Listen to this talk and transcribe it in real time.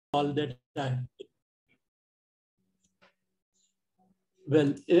that I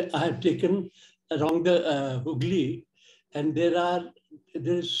have taken along the Hooghly, and there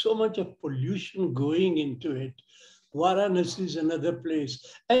is so much of pollution going into it. Varanasi is another place,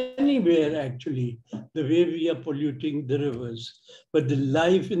 anywhere actually, the way we are polluting the rivers. But the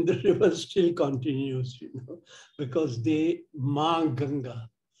life in the rivers still continues, because they, Ma Ganga.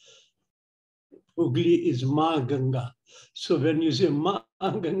 Hooghly is Ma Ganga. So when you say Ma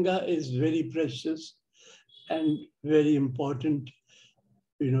Ganga is very precious and very important,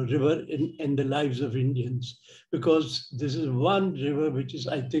 river in the lives of Indians, because this is one river which is,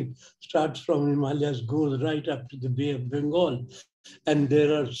 I think, starts from Himalayas, goes right up to the Bay of Bengal. And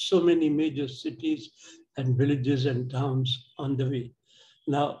there are so many major cities and villages and towns on the way.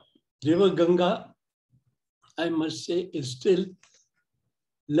 Now, River Ganga, I must say, is still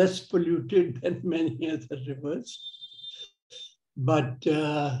less polluted than many other rivers. But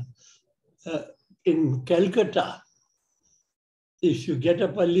in Calcutta, if you get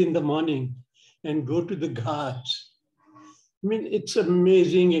up early in the morning and go to the Ghats, I mean, it's an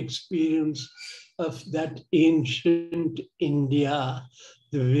amazing experience of that ancient India,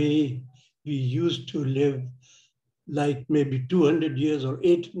 the way we used to live, like maybe 200 years or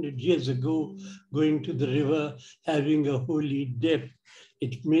 800 years ago, going to the river, having a holy dip.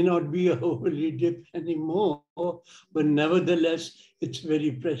 It may not be a holy dip anymore, but nevertheless, it's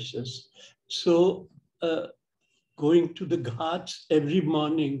very precious. So going to the Ghats every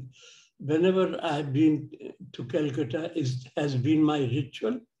morning, whenever I've been to Calcutta, has been my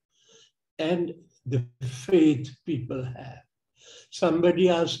ritual and the faith people have. Somebody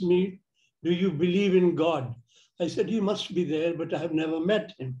asked me, do you believe in God? I said, he must be there, but I have never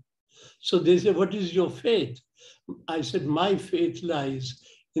met him. So they said, what is your faith? I said, my faith lies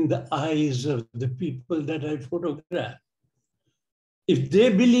in the eyes of the people that I photograph. If they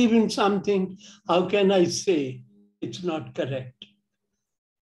believe in something, how can I say it's not correct?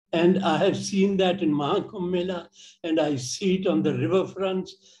 And I have seen that in Mahakumbh Mela, and I see it on the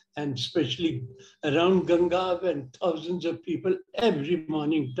riverfronts, and especially around Ganga, when thousands of people every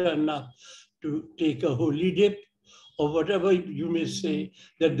morning turn up to take a holy dip, or whatever you may say,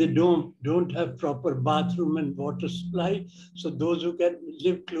 that they don't have proper bathroom and water supply. So those who can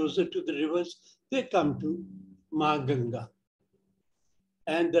live closer to the rivers, they come to Ma Ganga.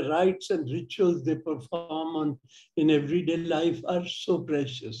 And the rites and rituals they perform in everyday life are so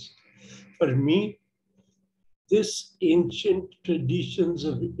precious. For me, these ancient traditions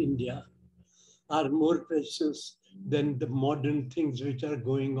of India are more precious than the modern things which are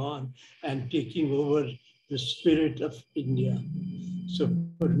going on and taking over the spirit of India. So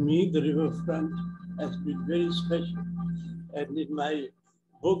for me, the riverfront has been very special. And in my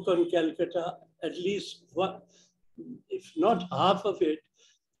book on Calcutta, at least one, if not half of it,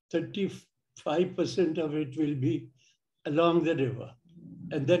 35% of it will be along the river.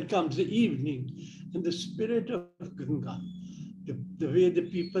 And then comes the evening, and the spirit of Ganga, the way the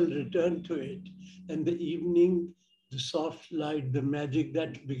people return to it, and the evening, the soft light, the magic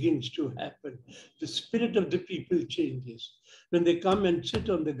that begins to happen. The spirit of the people changes. When they come and sit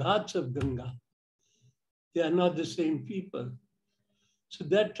on the Ghats of Ganga, they are not the same people. So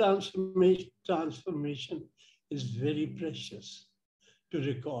that transformation is very precious to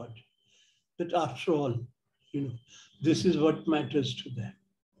record. That after all, this is what matters to them.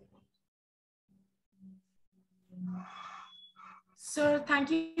 Sir, thank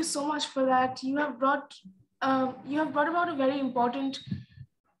you so much for that. You have brought about a very important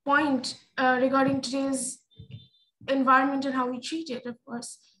point regarding today's environment and how we treat it, of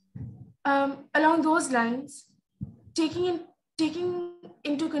course. Along those lines, taking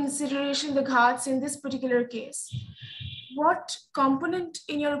into consideration the Ghats in this particular case, what component,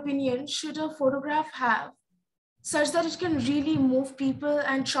 in your opinion, should a photograph have such that it can really move people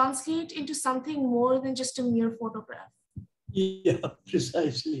and translate into something more than just a mere photograph? Yeah,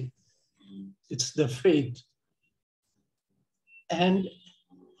 precisely. It's the faith and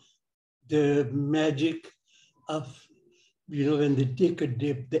the magic of, when they take a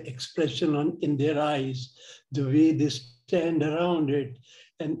dip, the expression in their eyes, the way they stand around it,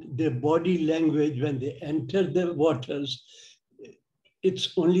 and their body language when they enter the waters.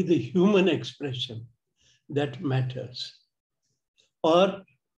 It's only the human expression that matters. Or,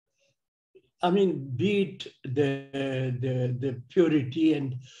 be it the purity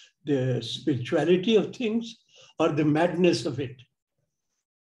and the spirituality of things or the madness of it.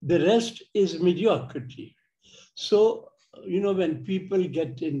 The rest is mediocrity. So, when people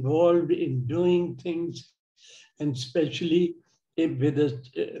get involved in doing things, and especially with a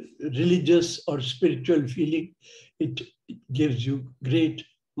religious or spiritual feeling, it gives you great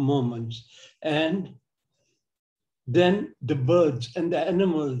moments. And then the birds and the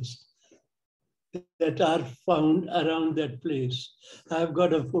animals that are found around that place. I've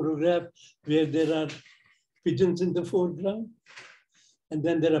got a photograph where there are pigeons in the foreground, and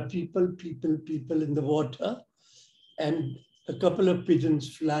then there are people in the water, and a couple of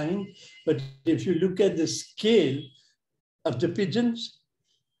pigeons flying. But if you look at the scale of the pigeons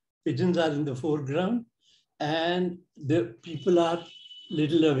are in the foreground, and the people are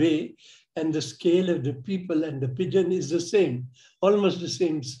little away, and the scale of the people and the pigeon is the same, almost the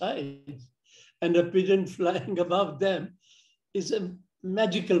same size. And a pigeon flying above them is a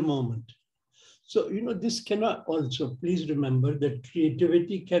magical moment. So, this cannot also, please remember that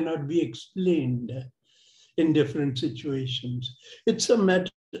creativity cannot be explained in different situations. It's a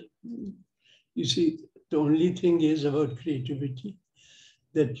matter, you see, the only thing is about creativity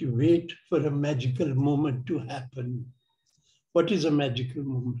that you wait for a magical moment to happen. What is a magical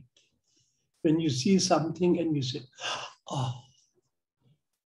moment? When you see something and you say, oh,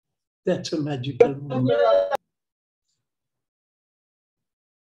 that's a magical moment.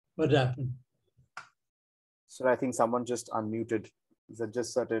 What happened? So I think someone just unmuted. These are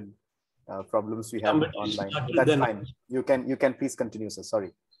just certain problems we have Somebody online. started, That's then fine. You can please continue, sir.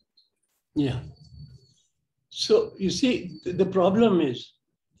 Sorry. Yeah. So you see, the problem is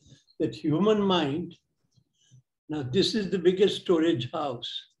that human mind, now this is the biggest storage house.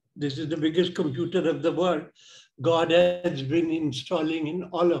 This is the biggest computer of the world. God has been installing in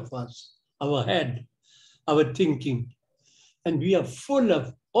all of us, our head, our thinking. And we are full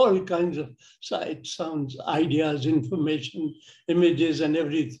of all kinds of sights, sounds, ideas, information, images, and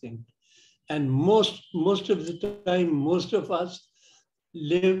everything. And most of the time, most of us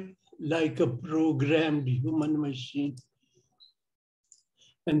live like a programmed human machine.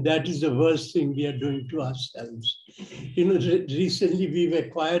 And that is the worst thing we are doing to ourselves. Recently we've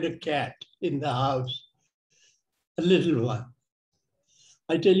acquired a cat in the house, a little one.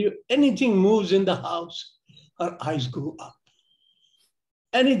 I tell you, anything moves in the house, her eyes go up.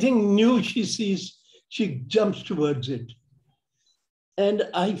 Anything new she sees, she jumps towards it. And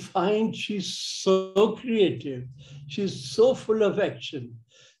I find she's so creative. She's so full of action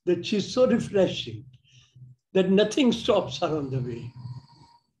that she's so refreshing that nothing stops her on the way.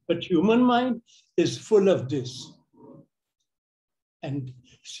 But human mind is full of this. And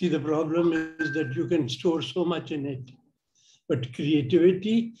see, the problem is that you can store so much in it. But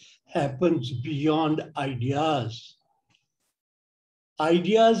creativity happens beyond ideas.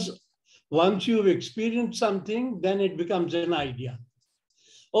 Ideas, once you've experienced something, then it becomes an idea.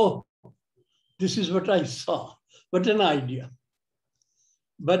 Oh, this is what I saw. What an idea.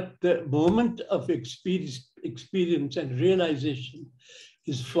 But the moment of experience and realization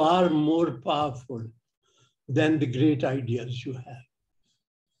is far more powerful than the great ideas you have.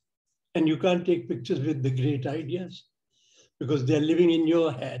 And you can't take pictures with the great ideas because they're living in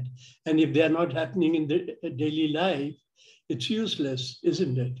your head. And if they're not happening in the daily life, it's useless,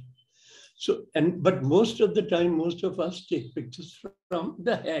 isn't it? So, but most of the time, most of us take pictures from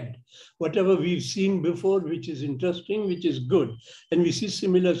the head. Whatever we've seen before, which is interesting, which is good. And we see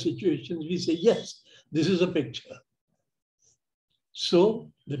similar situations, we say, yes, this is a picture.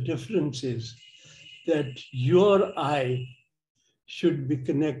 So the difference is that your eye should be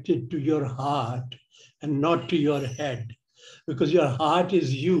connected to your heart and not to your head, because your heart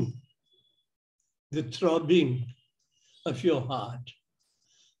is you, the throbbing of your heart.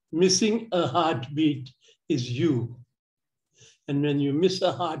 Missing a heartbeat is you. And when you miss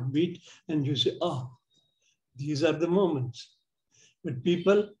a heartbeat and you say, oh, these are the moments. But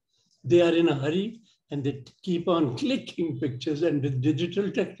people, they are in a hurry and they keep on clicking pictures. And with digital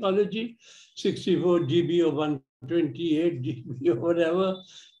technology, 64 GB or 128 GB or whatever,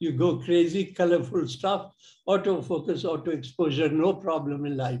 you go crazy, colorful stuff, autofocus, auto exposure, no problem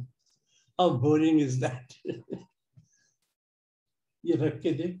in life. How boring is that?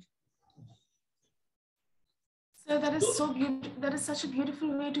 So that is so beautiful. That is such a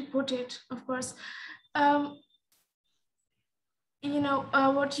beautiful way to put it, of course.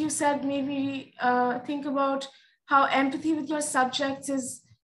 What you said made me think about how empathy with your subjects is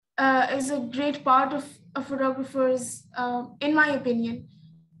a great part of a photographer's, in my opinion,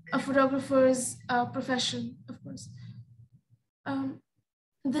 a photographer's profession, of course.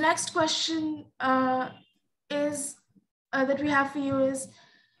 The next question is that we have for you is,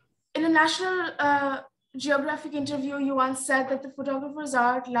 in a National Geographic interview, you once said that the photographer's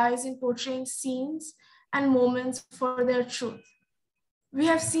art lies in portraying scenes and moments for their truth. We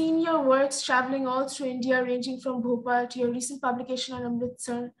have seen your works traveling all through India, ranging from Bhopal to your recent publication on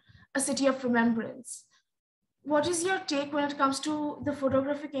Amritsar, a city of remembrance. What is your take when it comes to the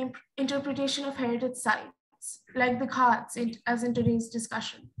photographic interpretation of heritage sites, like the Ghats, as in today's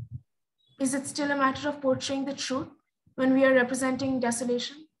discussion? Is it still a matter of portraying the truth when we are representing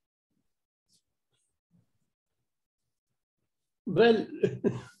desolation? Well,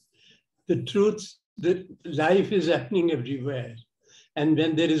 the truth, that life is happening everywhere. And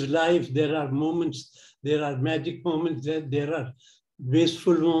when there is life, there are moments, there are magic moments, there are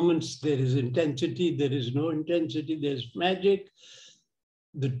wasteful moments, there is intensity, there is no intensity, there's magic.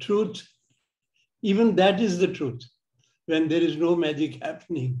 The truth, even that is the truth, when there is no magic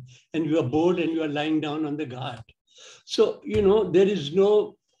happening and you are bored and you are lying down on the ghat. So, there is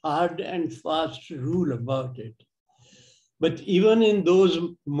no hard and fast rule about it. But even in those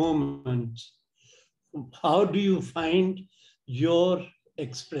moments, how do you find your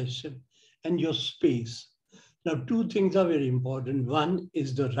expression and your space? Now, two things are very important. One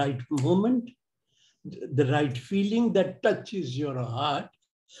is the right moment, the right feeling that touches your heart.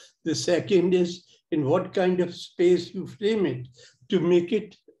 The second is in what kind of space you frame it to make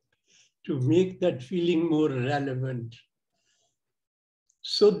that feeling more relevant.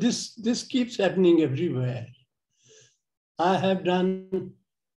 So this keeps happening everywhere.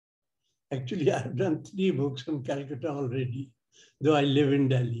 Actually, I have done 3 books on Calcutta already, though I live in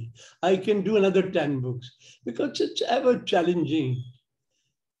Delhi. I can do another 10 books because it's ever challenging.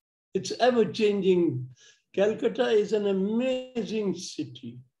 It's ever changing. Calcutta is an amazing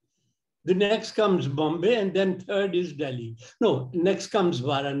city. The next comes Bombay, and then third is Delhi. No, next comes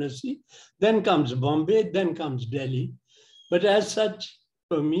Varanasi, then comes Bombay, then comes Delhi. But as such,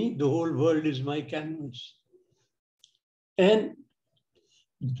 for me, the whole world is my canvas. And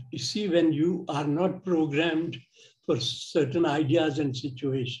you see, when you are not programmed for certain ideas and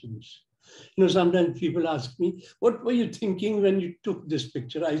situations, sometimes people ask me, what were you thinking when you took this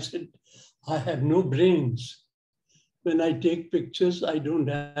picture? I said, I have no brains. When I take pictures, I don't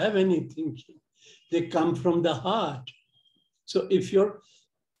have any thinking. They come from the heart. So if your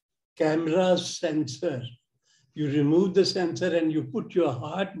camera's sensor, you remove the sensor and you put your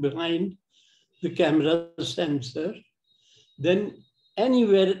heart behind the camera's sensor, then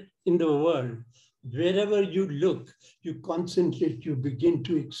anywhere in the world, wherever you look, you concentrate, you begin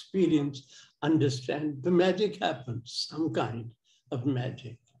to experience, understand, the magic happens, some kind of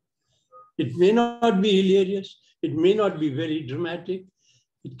magic. It may not be hilarious, it may not be very dramatic,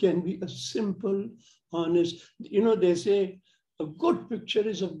 it can be a simple, honest, they say a good picture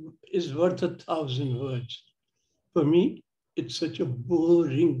is worth 1,000 words. For me, it's such a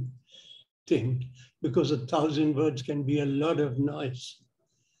boring thing because 1,000 words can be a lot of noise.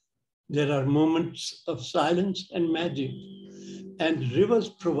 There are moments of silence and magic, and rivers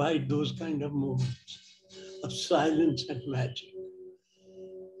provide those kind of moments of silence and magic.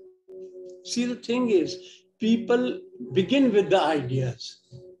 See, the thing is, people begin with the ideas.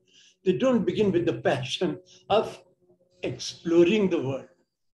 They don't begin with the passion of exploring the world.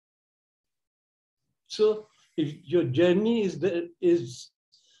 So if your journey is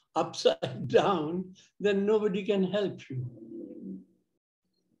upside down, then nobody can help you.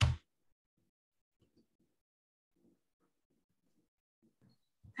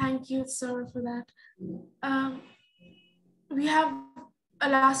 Thank you, sir, for that. We have a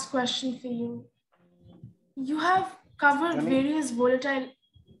last question for you. You have covered various volatile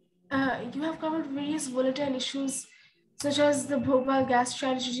issues such as the Bhopal gas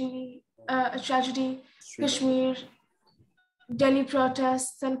tragedy, Kashmir, Delhi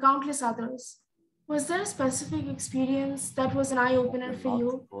protests, and countless others. Was there a specific experience that was an eye-opener for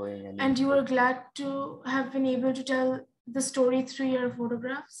you, and you were glad to have been able to tell the story through your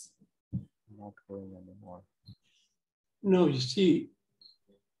photographs? Not going anymore. No, you see,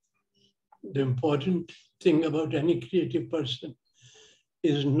 the important thing about any creative person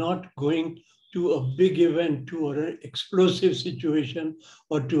is not going to a big event, to an explosive situation,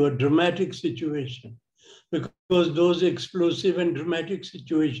 or to a dramatic situation, because those explosive and dramatic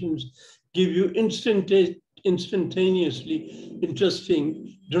situations give you instantaneously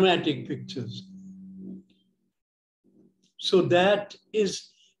interesting, dramatic pictures. So that is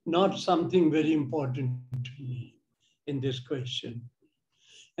not something very important to me in this question.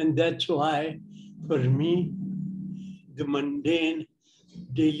 And that's why, for me, the mundane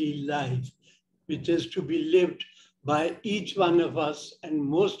daily life, which is to be lived by each one of us and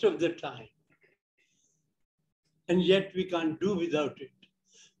most of the time, and yet we can't do without it.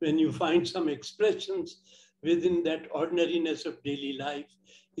 When you find some expressions within that ordinariness of daily life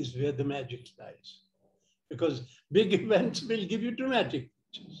is where the magic lies. Because big events will give you dramatic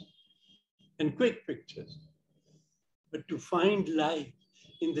pictures and quick pictures. But to find life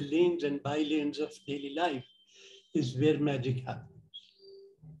in the lanes and bylanes of daily life, is where magic happens.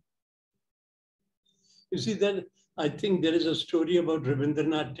 You see that I think there is a story about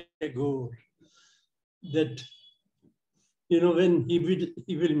Rabindranath Tagore that, when he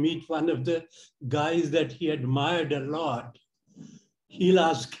will meet one of the guys that he admired a lot, he'll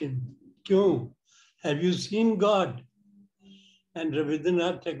ask him, "Kyun? Have you seen God?" And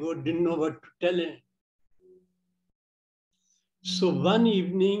Rabindranath Tagore didn't know what to tell him. So one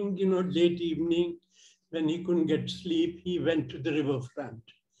evening, late evening, when he couldn't get sleep, he went to the riverfront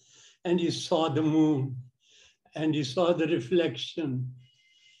and he saw the moon and he saw the reflection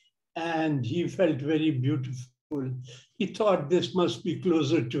and he felt very beautiful. He thought this must be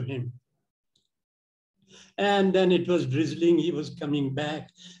closer to him. And then it was drizzling, he was coming back.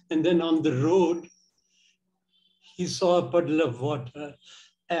 And then on the road, he saw a puddle of water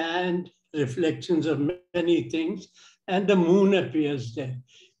and reflections of many things, and the moon appears there.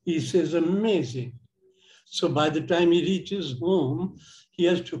 He says, amazing. So by the time he reaches home, he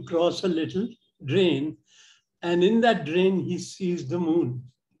has to cross a little drain, and in that drain, he sees the moon.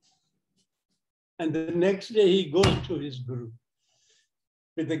 And the next day, he goes to his guru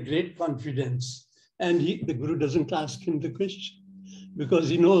with a great confidence. And the guru doesn't ask him the question because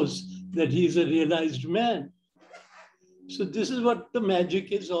he knows that he is a realized man. So this is what the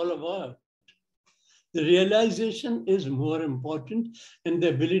magic is all about. The realization is more important, and the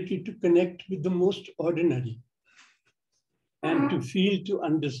ability to connect with the most ordinary and to feel, to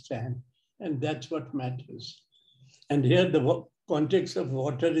understand. And that's what matters. And here the context of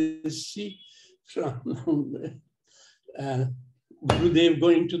water is, see, from Gurudev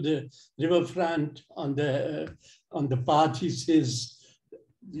going to the riverfront on the path, he says,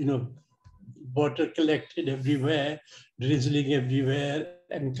 water collected everywhere, drizzling everywhere,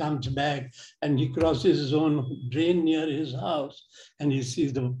 and comes back, and he crosses his own drain near his house, and he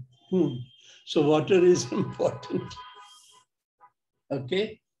sees the moon. So water is important.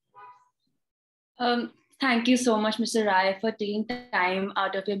 Okay? Thank you so much, Mr. Rai, for taking time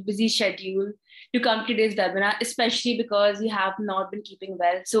out of your busy schedule to come to today's webinar, especially because you have not been keeping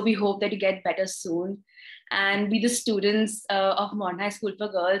well. So we hope that you get better soon. And we, the students of Modern High School for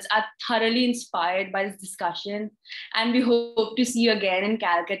Girls, are thoroughly inspired by this discussion. And we hope to see you again in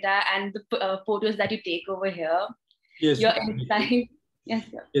Calcutta and the photos that you take over here. Yes. Your insight. Yes,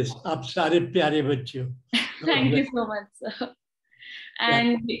 sir. Yes, aap sare pyare bachche ho. Thank you so much, sir.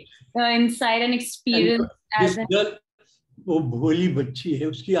 And insight and experience. This girl, वो भोली बच्ची है,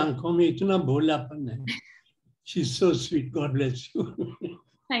 उसकी आंखों में इतना भोलापन है. She's so sweet. God bless you.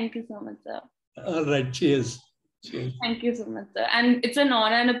 Thank you so much, sir. All right, cheers. Cheers. Thank you so much, sir. And it's an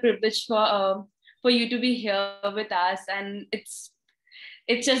honor and a privilege for you to be here with us. And it's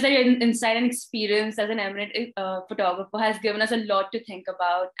just that your insight and experience as an eminent photographer has given us a lot to think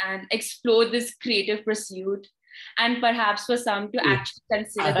about and explore this creative pursuit. And perhaps for some to actually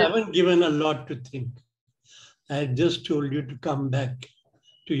consider. I haven't given a lot to think. I just told you to come back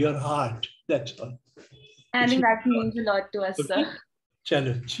to your heart. That's all. I think that means a lot to us, okay. Sir.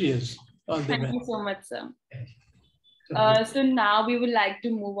 Chalo, cheers. All the Thank best. you so much, sir. So now we would like to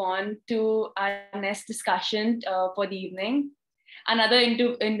move on to our next discussion for the evening. Another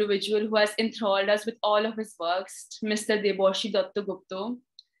individual who has enthralled us with all of his works, Mr. Debarshi Duttagupta.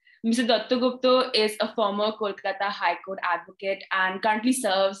 Mr. Duttagupta is a former Kolkata High Court advocate and currently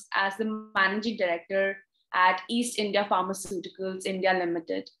serves as the managing director at East India Pharmaceuticals India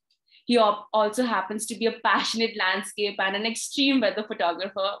Limited. He also happens to be a passionate landscape and an extreme weather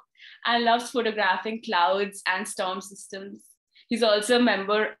photographer and loves photographing clouds and storm systems. He's also a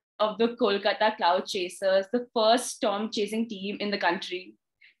member of the Kolkata Cloud Chasers, the first storm chasing team in the country.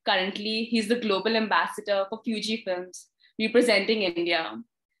 Currently, he's the global ambassador for Fuji Films, representing India.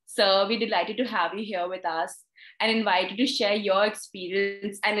 Sir, we're delighted to have you here with us and invite you to share your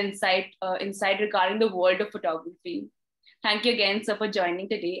experience and insight regarding the world of photography. Thank you again, sir, for joining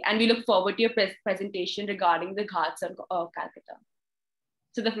today. And we look forward to your presentation regarding the Ghats of Kolkata.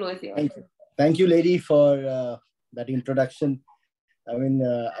 So the floor is yours. Thank you, lady, for that introduction. I mean,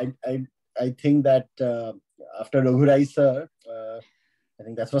 I think that after Raghu Rai, sir, I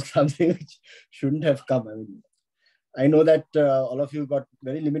think that was something which shouldn't have come. I mean, I know that all of you got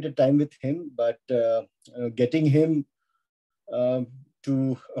very limited time with him, but getting him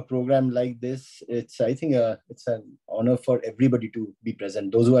to a program like this, I think it's an honor for everybody to be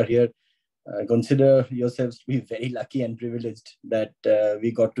present. Those who are here, consider yourselves to be very lucky and privileged that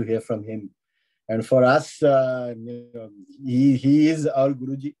we got to hear from him. And for us, he is our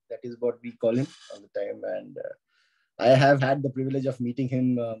Guruji. That is what we call him all the time. And I have had the privilege of meeting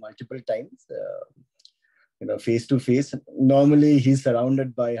him multiple times. face to face. Normally, he's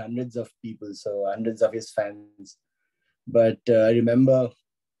surrounded by hundreds of people, so hundreds of his fans. But I remember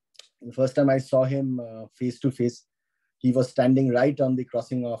the first time I saw him face to face, he was standing right on the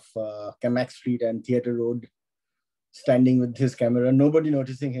crossing of Kamak Street and Theatre Road, standing with his camera, nobody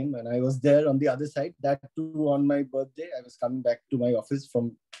noticing him. And I was there on the other side, that too on my birthday. I was coming back to my office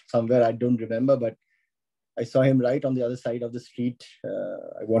from somewhere, I don't remember, but I saw him right on the other side of the street.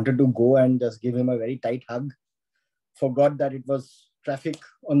 I wanted to go and just give him a very tight hug. Forgot that it was traffic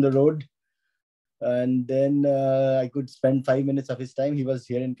on the road. And then I could spend 5 minutes of his time. He was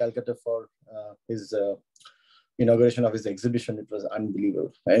here in Calcutta for his inauguration of his exhibition. It was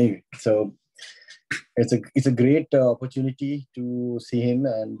unbelievable. Anyway, so it's a great opportunity to see him.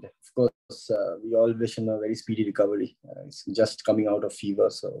 And of course, we all wish him a very speedy recovery. He's just coming out of fever.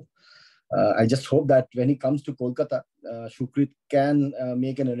 So I just hope that when he comes to Kolkata, Shukrit can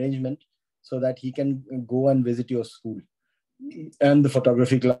make an arrangement so that he can go and visit your school and the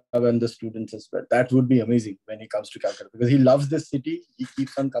photography club and the students as well. That would be amazing when he comes to Calcutta, because he loves this city. He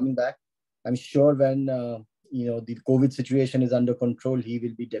keeps on coming back. I'm sure when the COVID situation is under control, he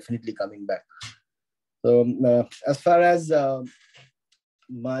will be definitely coming back. So as far as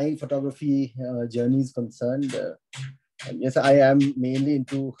my photography journey is concerned, yes, I am mainly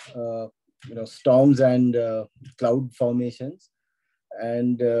into storms and cloud formations.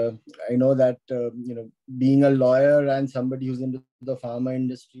 And I know that being a lawyer and somebody who's into the pharma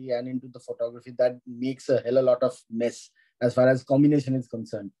industry and into the photography, that makes a hell of a lot of mess as far as combination is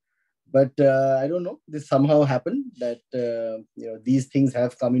concerned. But I don't know, this somehow happened that these things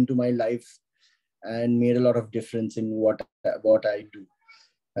have come into my life and made a lot of difference in what I do.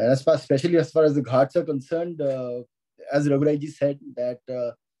 And especially as far as the Ghats are concerned, as Raghu Rai ji said, that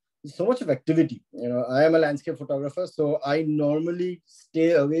there's so much of activity. I am a landscape photographer, so I normally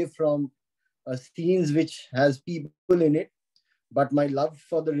stay away from scenes which has people in it. But my love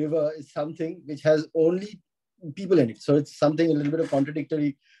for the river is something which has only people in it. So it's something a little bit of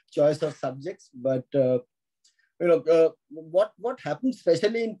contradictory choice of subjects. But what happens,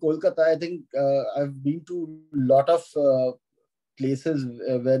 especially in Kolkata, I think I've been to a lot of places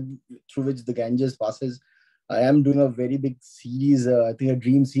through which the Ganges passes. I am doing a very big series, I think a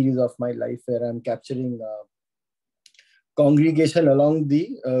dream series of my life, where I'm capturing congregation along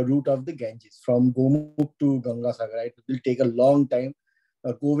the route of the Ganges from Gomukh to Ganga Sagar. It will take a long time.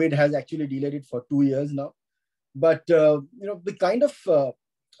 COVID has actually delayed it for 2 years now. But the kind of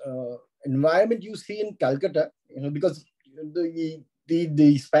environment you see in Calcutta, because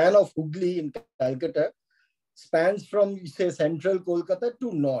the span of Hooghly in Calcutta spans from, say, central Kolkata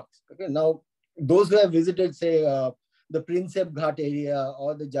to north. Okay, now those who have visited, say, the Prinsep Ghat area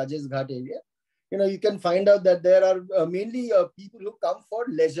or the Judges Ghat area, you can find out that there are mainly people who come for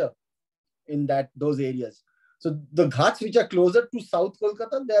leisure in those areas. So the Ghats which are closer to South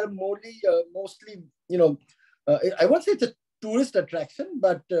Kolkata, they are mostly, I won't say it's a tourist attraction,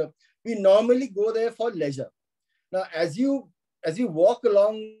 but we normally go there for leisure. Now, as you walk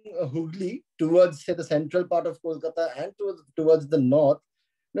along Hooghly towards, say, the central part of Kolkata and towards the north,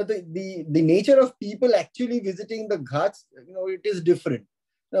 the nature of people actually visiting the Ghats, it is different.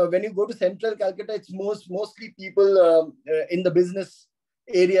 Now, when you go to central Calcutta, it's mostly people in the business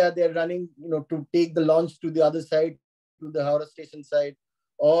area. They're running, to take the launch to the other side, to the Howrah station side,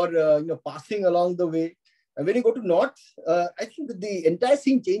 or passing along the way. And when you go to north, I think that the entire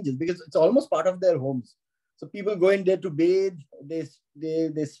scene changes because it's almost part of their homes. So people go in there to bathe. They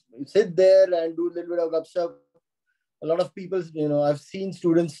sit there and do a little bit of gupshup. A lot of people, I've seen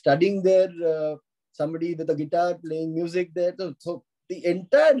students studying there. Somebody with a guitar playing music there. So the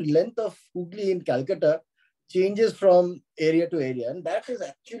entire length of Hooghly in Calcutta changes from area to area, and that is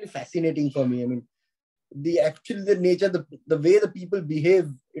actually fascinating for me. I mean, the nature, the way the people behave,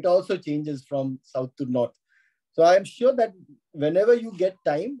 it also changes from south to north. So I am sure that whenever you get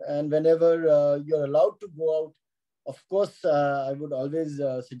time and whenever you're allowed to go out, of course, I would always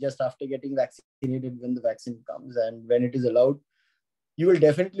suggest after getting vaccinated, when the vaccine comes and when it is allowed, you will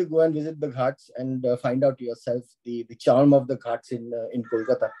definitely go and visit the Ghats and find out yourself the charm of the Ghats in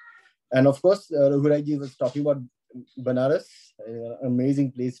Kolkata. And of course, Raghu Rai ji was talking about Banaras,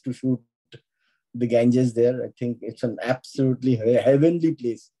 amazing place to shoot the Ganges there. I think it's an absolutely heavenly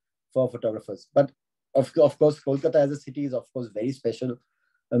place for photographers. But of course, Kolkata as a city is, of course, very special,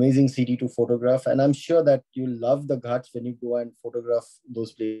 amazing city to photograph. And I'm sure that you love the Ghats when you go and photograph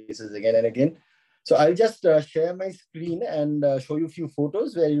those places again and again. So I'll just share my screen and show you a few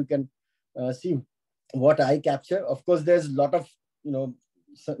photos where you can see what I capture. Of course, there's a lot of,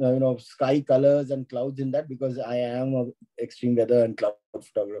 sky colors and clouds in that because I am an extreme weather and cloud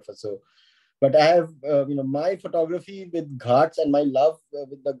photographer. So But I have, my photography with Ghats and my love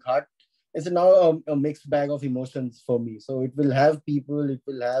with the Ghat is now a mixed bag of emotions for me. So it will have people, it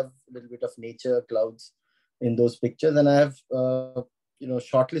will have a little bit of nature, clouds in those pictures. And I have,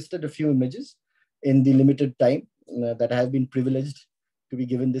 shortlisted a few images in the limited time that I have been privileged to be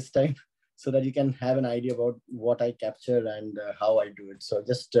given this time, so that you can have an idea about what I capture and how I do it. So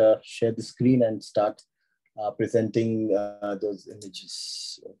just share the screen and start presenting those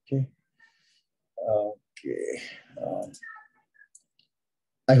images. Okay. Okay.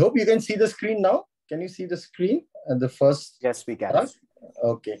 I hope you can see the screen now. Can you see the screen at the first? Yes, we can. Part?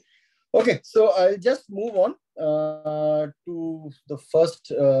 Okay. Okay. So I'll just move on to the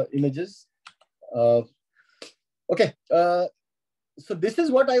first images. Okay. So this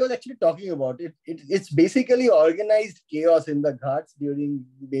is what I was actually talking about. It's basically organized chaos in the Ghats during,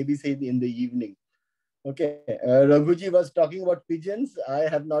 maybe say, in the evening. Okay. Raghuji was talking about pigeons. I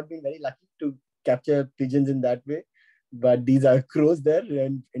have not been very lucky to capture pigeons in that way, but these are crows there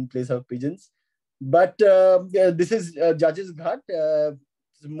in place of pigeons. But this is Judges Ghat.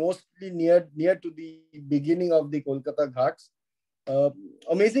 It's mostly near to the beginning of the Kolkata Ghats.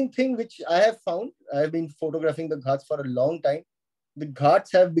 Amazing thing which I have found. I have been photographing the Ghats for a long time. The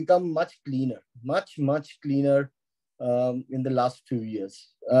Ghats have become much cleaner, much cleaner in the last few years.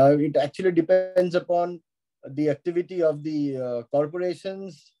 It actually depends upon the activity of the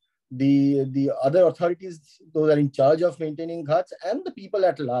corporations, the other authorities, those are in charge of maintaining Ghats, and the people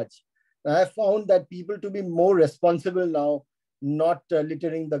at large. I have found that people to be more responsible now, not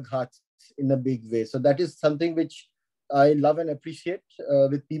littering the Ghats in a big way. So that is something which I love and appreciate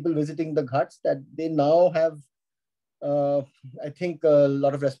with people visiting the Ghats, that they now have I think a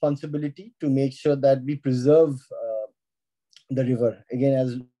lot of responsibility to make sure that we preserve the river. Again,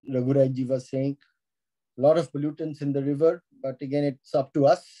 as Raghu Rai ji was saying, a lot of pollutants in the river, but again, it's up to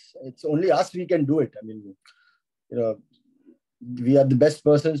us. It's only us we can do it. I mean, we are the best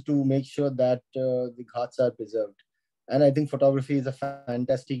persons to make sure that the Ghats are preserved. And I think photography is a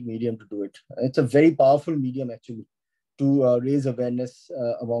fantastic medium to do it. It's a very powerful medium, actually, to raise awareness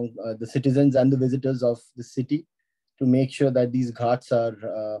among the citizens and the visitors of the city, to make sure that these Ghats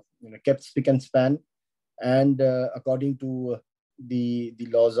are kept spick and span and according to the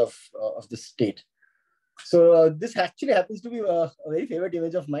laws of the state. So this actually happens to be a very favorite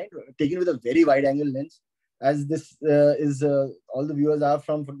image of mine, taken with a very wide angle lens, as this is all the viewers are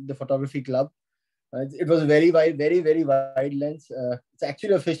from the photography club. It was a very wide, very wide lens. It's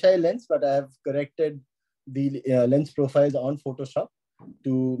actually a fisheye lens, but I have corrected the lens profiles on Photoshop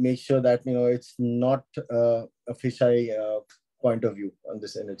to make sure that it's not a fisheye point of view on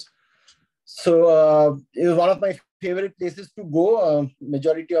this image. So it was one of my favorite places to go.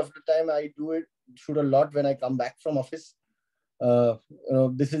 Majority of the time I shoot a lot when I come back from office.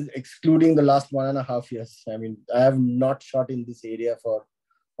 This is excluding the last 1.5 years. I mean, I have not shot in this area for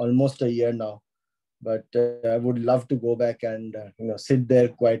almost a year now, but I would love to go back and sit there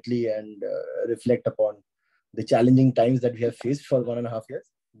quietly and reflect upon the challenging times that we have faced for 1.5 years.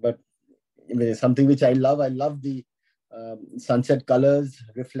 But something which I love. I love the sunset colors,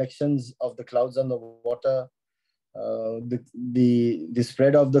 reflections of the clouds on the water, the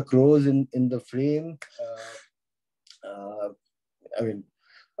spread of the crows in the frame. I mean,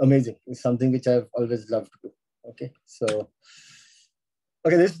 amazing. It's something which I've always loved to do. Okay, so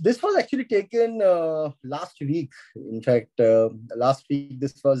this was actually taken last week. In fact, last week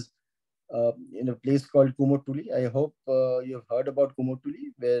this was in a place called Kumotuli. I hope you've heard about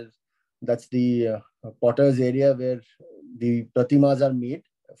Kumotuli, where that's the potter's area where the pratimas are made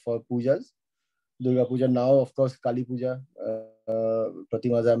for pujas. Durga Puja now, of course, Kali Puja,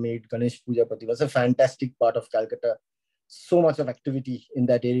 pratimas are made, Ganesh Puja pratimas. It's a fantastic part of Calcutta. So much of activity in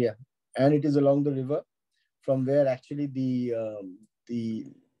that area. And it is along the river from where actually the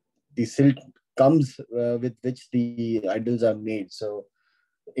silt comes with which the idols are made. So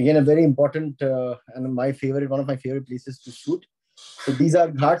again, a very important and one of my favorite places to shoot. So these are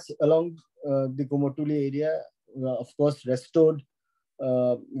Ghats along the Komotuli area, of course, restored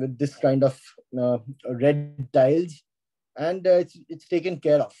with this kind of red tiles, and it's taken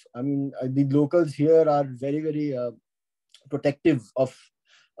care of. I mean, the locals here are very protective of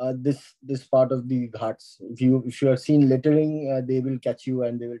this part of the Ghats. If you are seen littering, they will catch you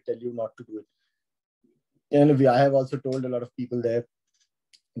and they will tell you not to do it. And I have also told a lot of people there,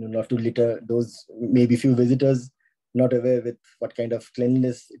 not to litter. Those maybe few visitors not aware with what kind of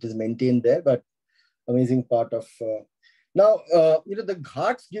cleanliness it is maintained there, but amazing part of. Now, the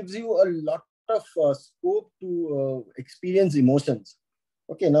Ghats gives you a lot of scope to experience emotions.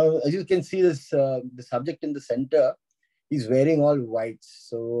 Okay, now as you can see, this the subject in the center he's wearing all white.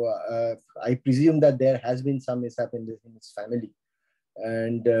 So I presume that there has been some mishap in his family.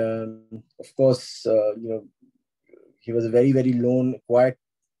 And of course, he was a very, very lone, quiet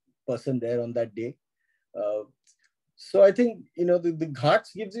person there on that day. So I think, the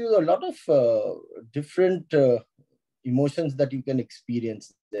Ghats gives you a lot of different emotions that you can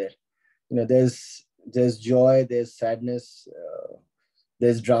experience there. There's joy, there's sadness,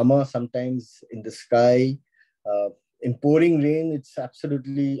 there's drama sometimes in the sky. In pouring rain, it's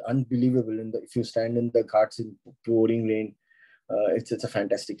absolutely unbelievable. If you stand in the Ghats in pouring rain, it's a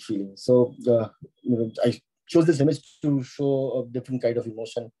fantastic feeling. So I chose this image to show a different kind of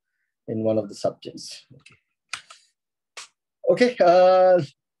emotion in one of the subjects. Okay,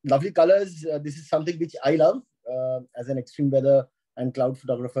 lovely colors. This is something which I love as an extreme weather and cloud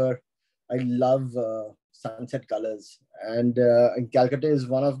photographer. I love sunset colors, and Calcutta is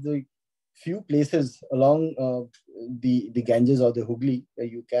one of the few places along the Ganges or the Hooghly where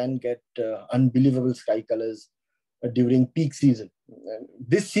you can get unbelievable sky colors during peak season.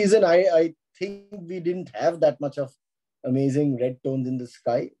 This season, I think we didn't have that much of amazing red tones in the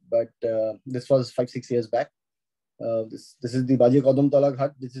sky, but this was 5-6 years back. This is the Baje Kadamtala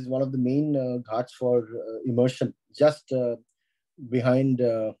Ghat. This is one of the main ghats for immersion, just behind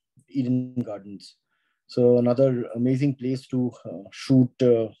Eden Gardens. So another amazing place to shoot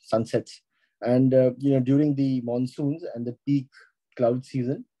sunsets. And during the monsoons and the peak cloud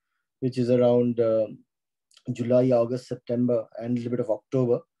season, which is around July, August, September, and a little bit of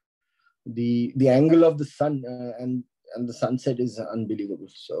October, the angle of the sun and the sunset is unbelievable.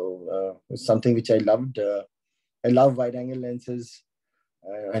 So it's something which I loved. I love wide angle lenses.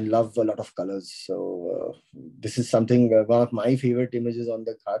 I love a lot of colors. So this is something, one of my favorite images on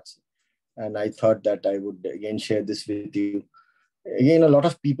the Ghats. And I thought that I would again share this with you. Again, a lot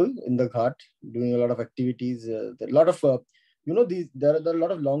of people in the Ghat doing a lot of activities. There are a lot of, there are a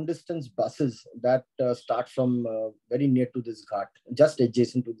lot of long distance buses that start from very near to this Ghat, just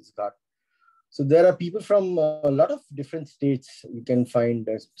adjacent to this Ghat. So there are people from a lot of different states you can find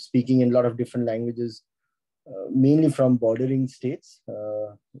speaking in a lot of different languages. Mainly from bordering states,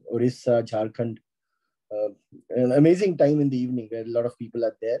 Orissa, Jharkhand. An amazing time in the evening where a lot of people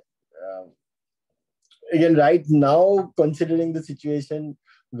are there. Again, right now, considering the situation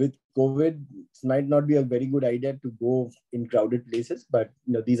with COVID, it might not be a very good idea to go in crowded places, but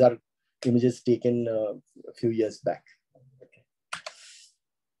these are images taken a few years back.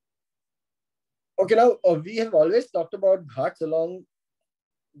 Okay, now we have always talked about Ghats along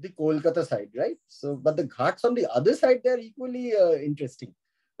the Kolkata side, right? So, but the Ghats on the other side, they're equally interesting.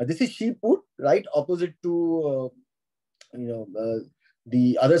 This is Shibpur, right opposite to,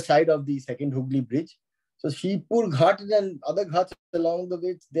 the other side of the second Hooghly Bridge. So Shibpur Ghat and other Ghats along the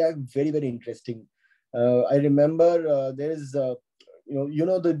way, they are very, very interesting. I remember there is, I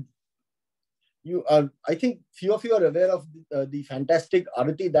think few of you are aware of the fantastic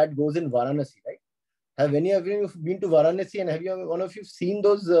arati that goes in Varanasi, right? Have any of you been to Varanasi, and have one of you seen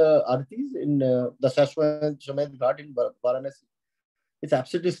those artis in the Shashwat Ghat in Varanasi? It's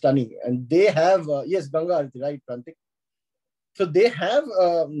absolutely stunning. And they have, yes, Ganga Arati, right, Prantik? So they have,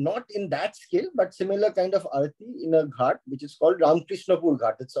 not in that scale, but similar kind of arati in a ghat, which is called Ramkrishnapur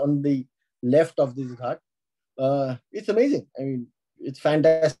Ghat. It's on the left of this ghat. It's amazing. I mean, it's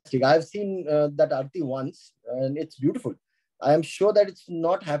fantastic. I've seen that arati once, and it's beautiful. I am sure that it's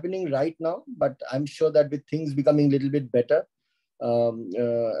not happening right now, but I'm sure that with things becoming a little bit better,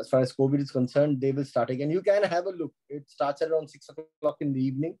 as far as COVID is concerned, they will start again. You can have a look. It starts at around 6 o'clock in the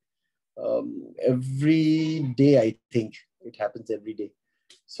evening. Every day, I think it happens every day.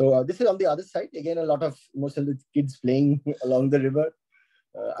 So this is on the other side. Again, a lot of most of the kids playing along the river.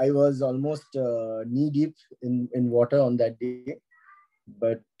 I was almost knee deep in water on that day.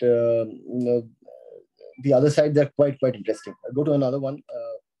 But the other side, they're quite interesting. I'll go to another one.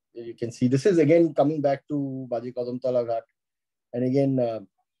 You can see this is again coming back to Baje Kadamtala Ghat. And again,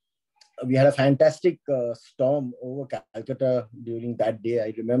 we had a fantastic storm over Calcutta during that day.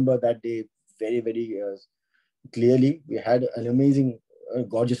 I remember that day very, very clearly. We had an amazing,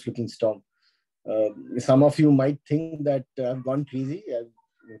 gorgeous looking storm. Some of you might think that I've gone crazy,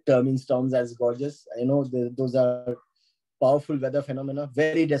 terming storms as gorgeous. I know those are powerful weather phenomena,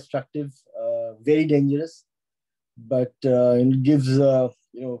 very destructive, very dangerous, but it gives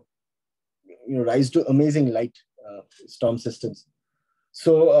rise to amazing light storm systems.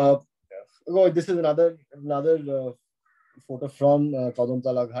 So this is another photo from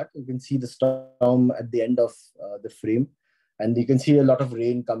Kadamtala Ghat. You can see the storm at the end of the frame, and you can see a lot of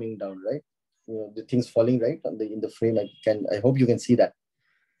rain coming down, right? The things falling right in the frame. I hope you can see that.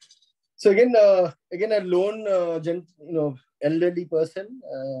 So again, a lone, elderly person.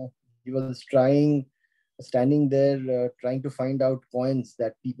 He was standing there, trying to find out coins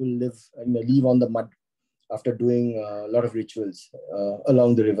that people leave on the mud after doing a lot of rituals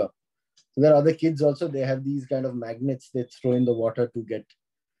along the river. So there are other kids also. They have these kind of magnets they throw in the water to get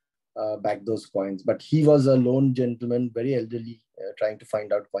back those coins. But he was a lone gentleman, very elderly, trying to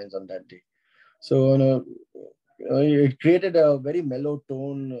find out coins on that day. So it created a very mellow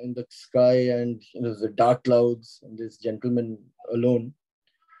tone in the sky, and the dark clouds, and this gentleman alone.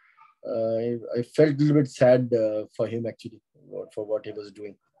 I felt a little bit sad for him actually, for what he was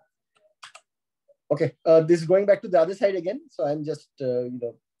doing. Okay, this is going back to the other side again. So I'm just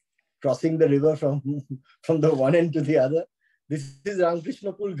crossing the river from from the one end to the other. This is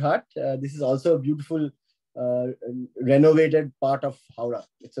Ramkrishnapur Ghat. This is also a beautiful renovated part of Howrah.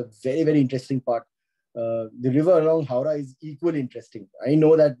 It's a very, very interesting part. The river along Howrah is equally interesting. I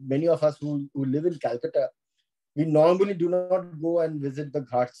know that many of us who live in Calcutta, we normally do not go and visit the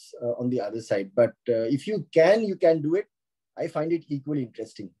ghats on the other side. But if you can do it. I find it equally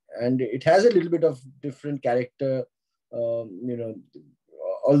interesting. And it has a little bit of different character,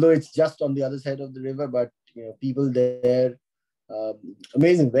 although it's just on the other side of the river, but people there,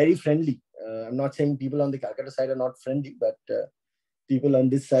 amazing, very friendly. I'm not saying people on the Calcutta side are not friendly, but people on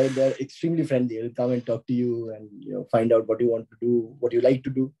this side, they're extremely friendly. They'll come and talk to you and find out what you want to do, what you like to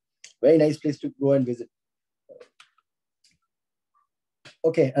do. Very nice place to go and visit.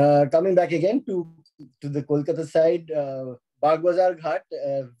 Okay, coming back again to the Kolkata side, Bagh Bazar Ghat,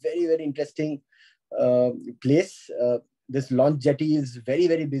 very, very interesting place. This launch jetty is very,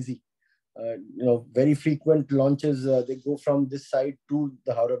 very busy. Very frequent launches. They go from this side to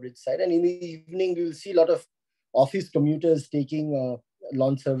the Howrah Bridge side. And in the evening, you will see a lot of office commuters taking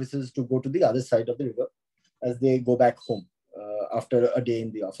launch services to go to the other side of the river as they go back home after a day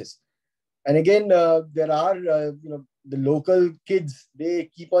in the office. And again, there are, the local kids, they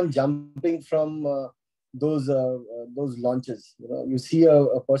keep on jumping from those launches. You see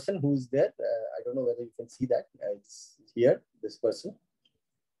a person who's there. I don't know whether you can see that. It's here, this person.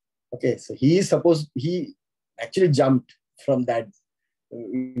 Okay, so he actually jumped from that,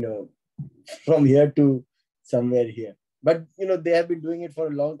 from here to somewhere here. But, they have been doing it for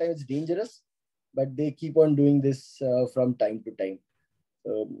a long time. It's dangerous, but they keep on doing this from time to time.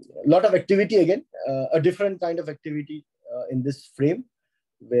 A lot of activity again, a different kind of activity in this frame,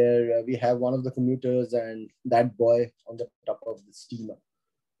 where we have one of the commuters and that boy on the top of the steamer.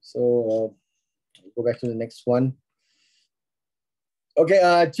 So go back to the next one.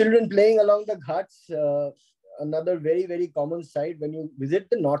 Okay, children playing along the ghats, another very, very common sight when you visit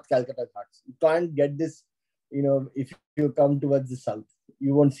the North Calcutta ghats. You can't get this, if you come towards the south,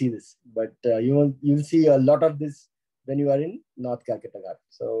 you won't see this, but you'll see a lot of this when you are in North Calcutta Ghat.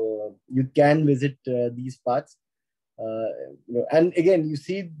 So you can visit these parts. And again, you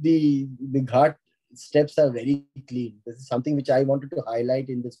see the ghat steps are very clean. This is something which I wanted to highlight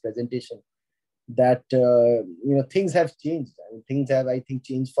in this presentation, that things have changed. I mean, things have, I think,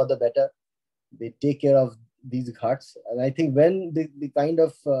 changed for the better. They take care of these ghats, and I think when the kind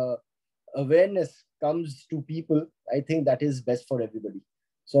of awareness comes to people, I think that is best for everybody.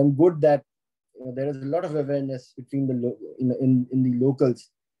 So I'm good that there is a lot of awareness between in the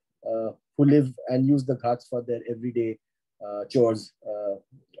locals who live and use the ghats for their everyday chores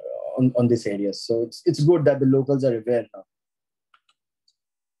on this area. So it's good that the locals are aware now.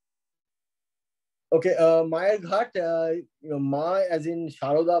 Okay, Maya Ghat, Ma as in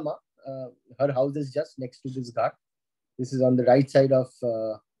Sharoda Ma, her house is just next to this ghat. This is on the right side of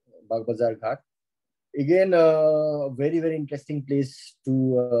Bagh Bazar Ghat. Again, a very, very interesting place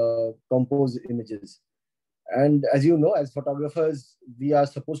to compose images. And as you know, as photographers, we are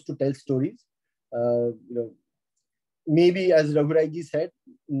supposed to tell stories. Maybe as Raghu Rai ji said,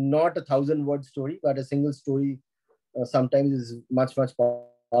 not 1,000-word story, but a single story sometimes is much, much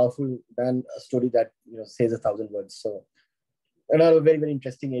powerful than a story that says 1,000 words. So another very, very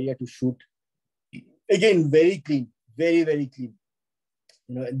interesting area to shoot. Again, very clean, very, very clean.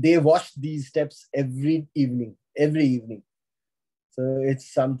 They wash these steps every evening. So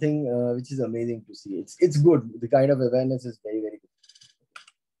it's something which is amazing to see. It's good. The kind of awareness is very, very good.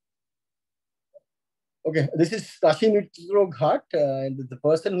 Okay, this is Kashi Mitro Ghat, and the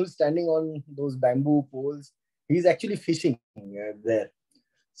person who's standing on those bamboo poles, he's actually fishing there.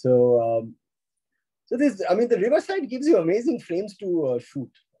 So, the riverside gives you amazing frames to shoot.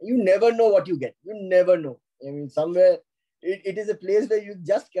 You never know what you get. You never know. I mean, somewhere it is a place where you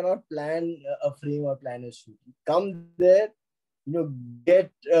just cannot plan a frame or plan a shoot. You come there,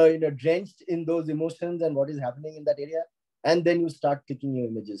 get drenched in those emotions and what is happening in that area, and then you start clicking your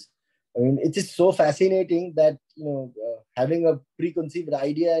images. I mean, it is so fascinating that, having a preconceived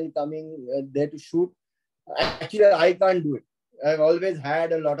idea and coming there to shoot. Actually, I can't do it. I've always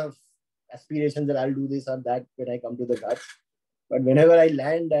had a lot of aspirations that I'll do this or that when I come to the Ghats. But whenever I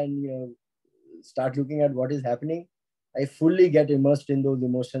land and start looking at what is happening, I fully get immersed in those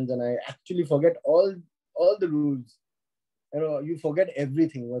emotions, and I actually forget all the rules. You forget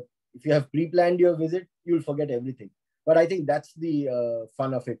everything. What if you have pre-planned your visit, you'll forget everything. But I think that's the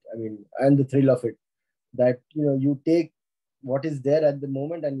fun of it. I mean, and the thrill of it, that you take what is there at the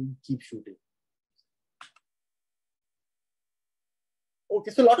moment and you keep shooting.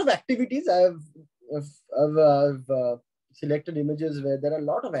 Okay, so a lot of activities. I've selected images where there are a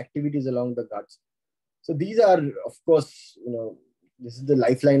lot of activities along the Ghats. So these are, of course, this is the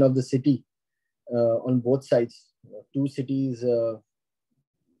lifeline of the city on both sides. Two cities,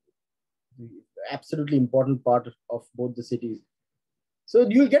 absolutely important part of both the cities. So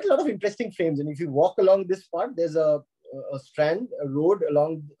you'll get a lot of interesting frames. And if you walk along this part, there's a strand, a road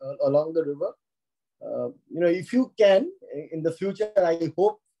along the river. If you can, in the future, I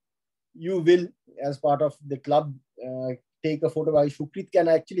hope you will, as part of the club, take a photo. Shukrit can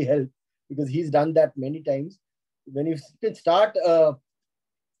actually help because he's done that many times. When you can start a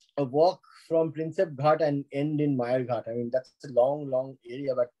walk from Prinsep Ghat and end in Mayar Ghat, I mean, that's a long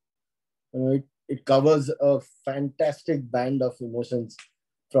area, but it covers a fantastic band of emotions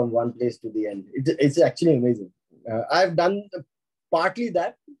from one place to the end. It's actually amazing. I've done partly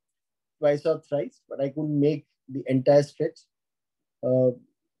that twice or thrice, but I couldn't make the entire stretch.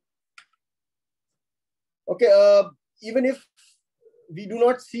 Okay, even if we do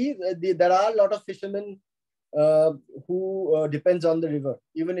not see, there are a lot of fishermen who depends on the river,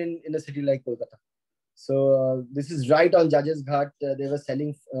 even in a city like Kolkata. So this is right on Judges Ghat. They were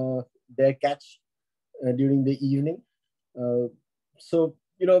selling their catch during the evening. So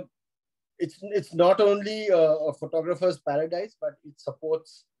it's not only a photographer's paradise, but it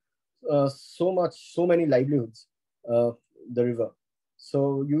supports so many livelihoods, the river.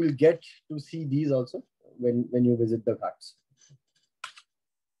 So you will get to see these also when you visit the Ghats.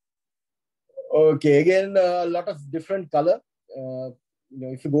 Okay, again, a lot of different color.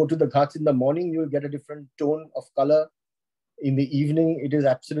 If you go to the Ghats in the morning, you will get a different tone of color. In the evening, it is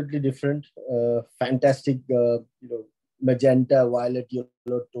absolutely different. Fantastic, magenta, violet,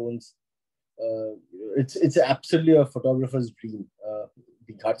 yellow tones. It's absolutely a photographer's dream.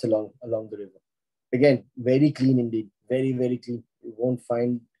 The Ghats along the river. Again, very clean indeed. Very, very clean. You won't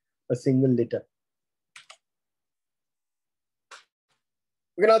find a single litter.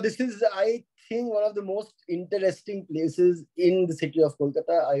 Okay, now this is, I think, one of the most interesting places in the city of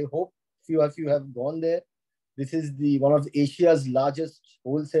Kolkata. I hope few of you have gone there. This is one of Asia's largest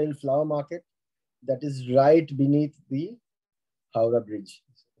wholesale flower market that is right beneath the Howrah Bridge.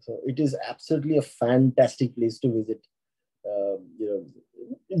 So it is absolutely a fantastic place to visit.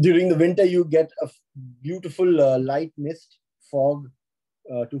 During the winter, you get a beautiful light mist, fog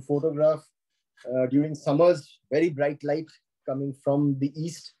to photograph. During summers, very bright light coming from the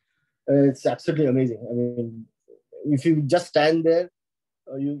east. It's absolutely amazing. I mean, if you just stand there,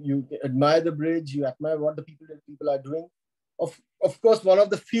 you admire the bridge, you admire what the people are doing. Of course, one of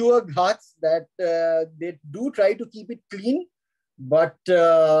the fewer ghats that they do try to keep it clean, but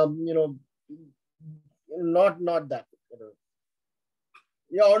not that.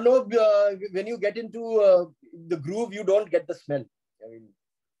 Or no, when you get into the groove, you don't get the smell. I mean,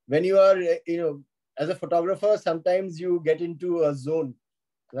 when you are, as a photographer, sometimes you get into a zone,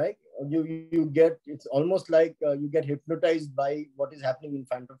 right? You get, it's almost like you get hypnotized by what is happening in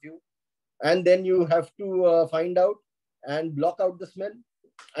front of you. And then you have to find out and block out the smell.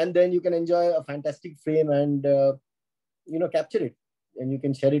 And then you can enjoy a fantastic frame and, capture it. And you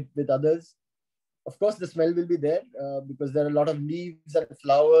can share it with others. Of course, the smell will be there because there are a lot of leaves and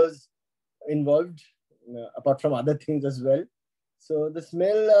flowers involved, apart from other things as well. So the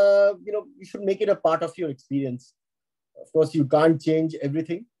smell, you should make it a part of your experience. Of course, you can't change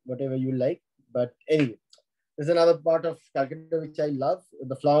everything, whatever you like. But anyway, there's another part of Calcutta which I love.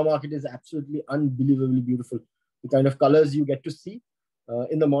 The flower market is absolutely unbelievably beautiful. The kind of colors you get to see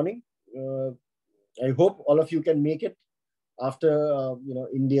in the morning. I hope all of you can make it after,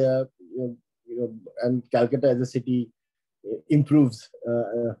 India, and Calcutta as a city improves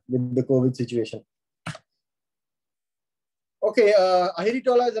with the COVID situation. Okay,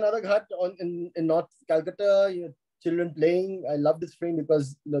 Ahiritola is another ghat in North Calcutta. Children playing. I love this frame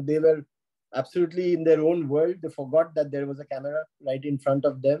because they were absolutely in their own world. They forgot that there was a camera right in front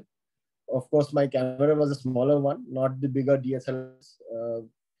of them. Of course, my camera was a smaller one, not the bigger DSLRs.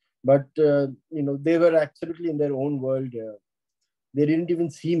 But they were absolutely in their own world. They didn't even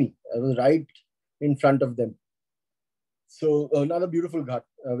see me. I was right in front of them. So another beautiful ghat,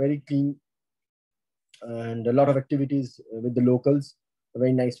 very clean, and a lot of activities with the locals. A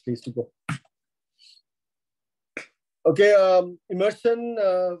very nice place to go. Okay, immersion.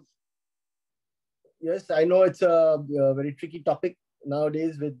 Yes, I know it's a very tricky topic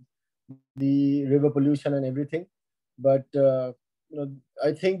nowadays with the river pollution and everything, but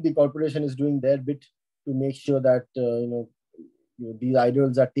I think the corporation is doing their bit to make sure that these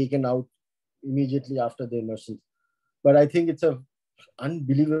idols are taken out immediately after the immersion. But I think it's a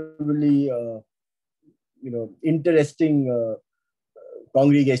unbelievably interesting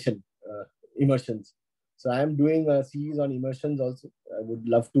congregation immersions. So I am doing a series on immersions also. I would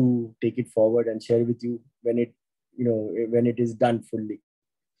love to take it forward and share with you when it is done fully.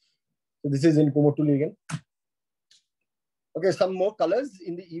 So this is in Kumotuli again. Okay, some more colors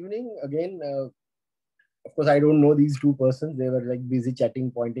in the evening. Again, of course, I don't know these two persons. They were like busy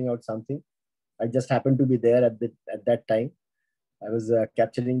chatting, pointing out something. I just happened to be there at that time. I was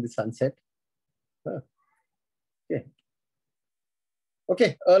capturing the sunset. Okay.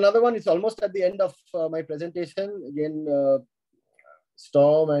 Okay, another one is almost at the end of my presentation. Again,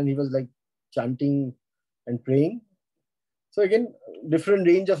 Storm, and he was like chanting and praying. So again, different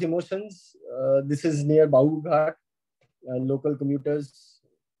range of emotions. This is near Bahu Ghat, local commuters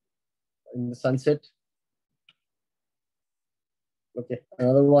in the sunset. Okay,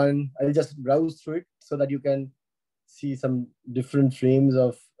 another one. I'll just browse through it so that you can see some different frames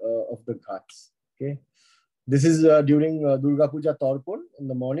of the ghats. Okay, this is during Durga Puja Torpon in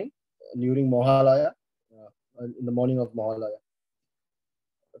the morning, during Mohalaya, in the morning of Mohalaya.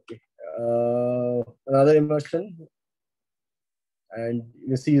 Okay, another immersion. And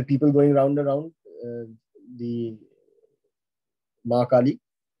you see people going round and round the Ma Kali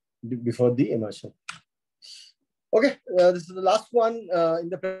before the immersion. Okay, this is the last one in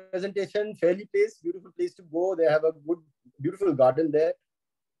the presentation. Fairly place, beautiful place to go. They have a good, beautiful garden there,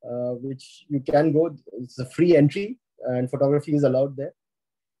 which you can go. It's a free entry and photography is allowed there.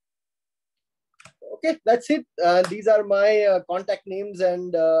 Okay, that's it. These are my contact names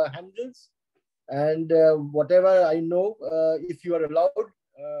and handles. And whatever I know, if you are allowed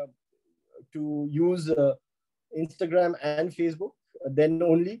to use Instagram and Facebook, then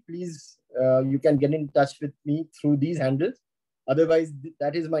only please you can get in touch with me through these handles. Otherwise,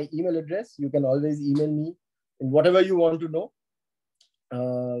 that is my email address. You can always email me in whatever you want to know.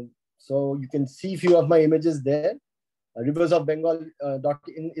 So you can see a few of my images there.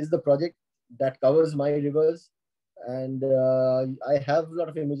 riversofbengal.in is the project that covers my rivers. And I have a lot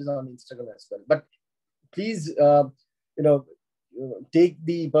of images on Instagram as well. But please, take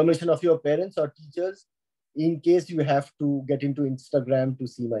the permission of your parents or teachers in case you have to get into Instagram to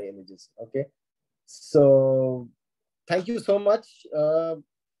see my images. Okay. So thank you so much,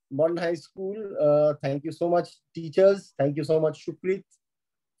 Modern High School. Thank you so much, teachers. Thank you so much, Shukrit,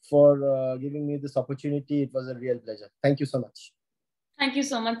 for giving me this opportunity. It was a real pleasure. Thank you so much. Thank you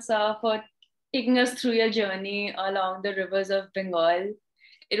so much, sir, for taking us through your journey along the rivers of Bengal.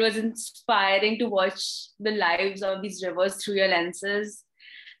 It was inspiring to watch the lives of these rivers through your lenses.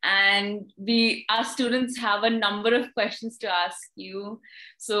 And our students have a number of questions to ask you.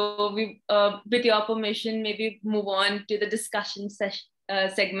 So we, with your permission, maybe move on to the discussion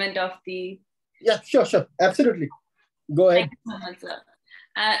segment of the... Yeah, sure. Absolutely. Go ahead. Thank you so much, sir.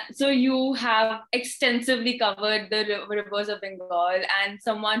 So you have extensively covered the rivers of Bengal, and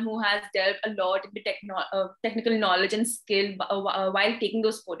someone who has delved a lot into technical knowledge and skill while taking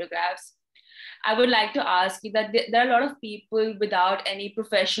those photographs. I would like to ask you that there are a lot of people without any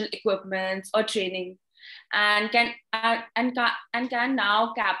professional equipment or training, and can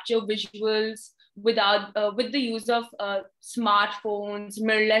now capture visuals without with the use of smartphones,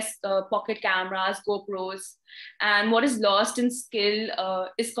 mirrorless pocket cameras, GoPros, and what is lost in skill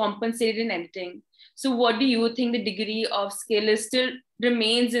is compensated in editing. So what do you think the degree of skill is still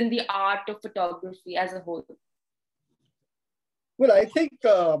remains in the art of photography as a whole? Well, I think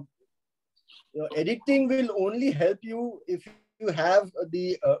editing will only help you if you have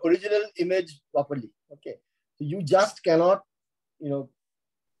the original image properly. Okay, so you just cannot,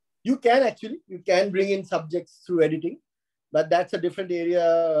 you can bring in subjects through editing, but that's a different area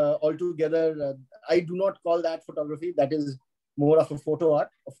altogether. I do not call that photography. That is more of a photo art.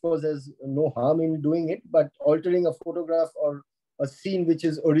 Of course, there's no harm in doing it, but altering a photograph or a scene which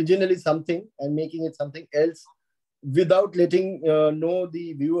is originally something and making it something else without letting know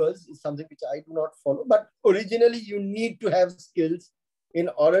the viewers is something which I do not follow. But originally, you need to have skills in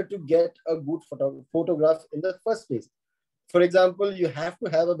order to get a good photograph in the first place. For example, you have to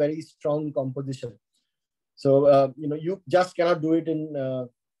have a very strong composition. So, you just cannot do it in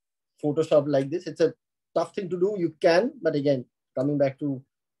Photoshop like this. It's a tough thing to do. You can, but again, coming back to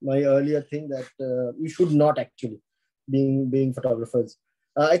my earlier thing that you should not actually being photographers.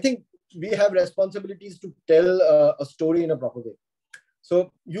 I think we have responsibilities to tell a story in a proper way.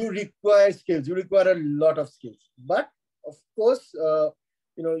 So you require skills. You require a lot of skills. But of course,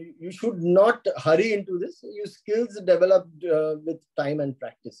 you should not hurry into this. Your skills developed with time and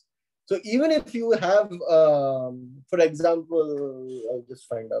practice. So even if you have, for example, I'll just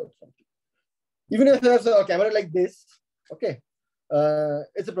find out something. Even if you have a camera like this, okay,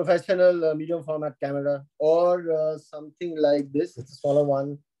 it's a professional medium format camera, or something like this, it's a smaller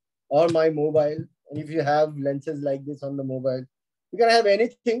one, or my mobile. And if you have lenses like this on the mobile, you can have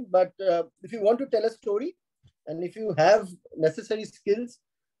anything. But if you want to tell a story, and if you have necessary skills,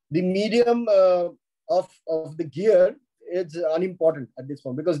 the medium of the gear is unimportant at this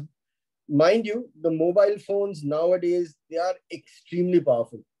point, because mind you, the mobile phones nowadays, they are extremely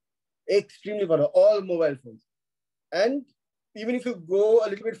powerful, all mobile phones. And even if you go a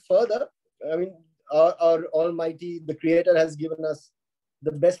little bit further, I mean, our almighty, the creator has given us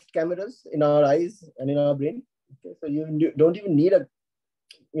the best cameras in our eyes and in our brain. Okay? So you don't even need a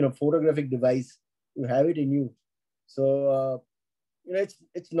photographic device. You have it in you. So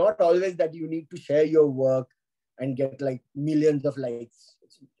it's not always that you need to share your work and get like millions of likes.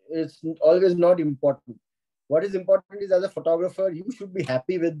 It's always not important. What is important is, as a photographer, you should be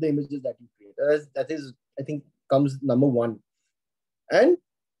happy with the images that you create. That is, I think, comes number one. And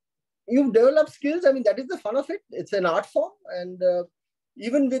you've developed skills. I mean, that is the fun of it. It's an art form. And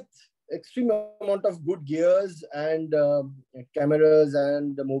even with extreme amount of good gears and cameras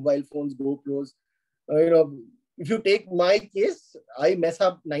and mobile phones, GoPros, if you take my case, I mess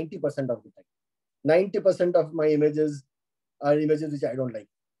up 90% of the time. 90% of my images are images which I don't like.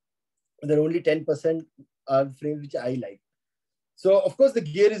 There are only 10% are frames which I like. So, of course, the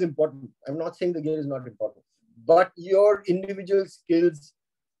gear is important. I'm not saying the gear is not important, but your individual skills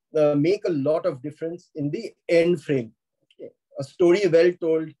make a lot of difference in the end frame. Okay. A story well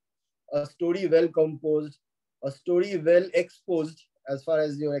told, a story well composed, a story well exposed as far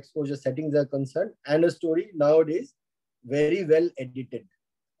as your exposure settings are concerned, and a story nowadays very well edited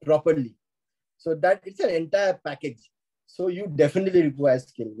properly. So that it's an entire package. So you definitely require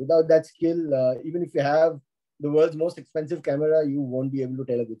skill. Without that skill, even if you have the world's most expensive camera, you won't be able to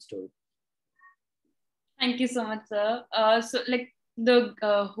tell a good story. Thank you so much, sir. So like the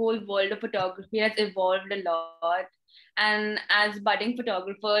whole world of photography has evolved a lot, and as budding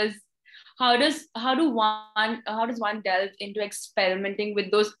photographers, how does one delve into experimenting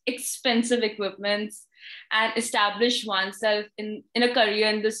with those expensive equipments and establish oneself in a career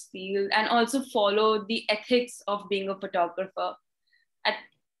in this field, and also follow the ethics of being a photographer?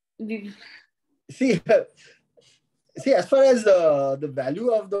 See, as far as the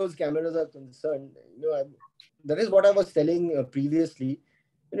value of those cameras are concerned, that is what I was telling previously.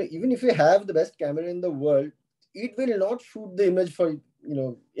 Even if you have the best camera in the world, it will not shoot the image for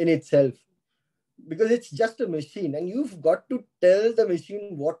in itself, because it's just a machine, and you've got to tell the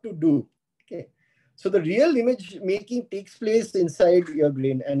machine what to do. Okay, so the real image making takes place inside your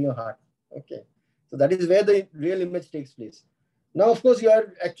brain and your heart. Okay, so that is where the real image takes place. Now, of course, you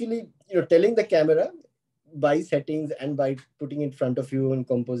are actually telling the camera by settings and by putting in front of you and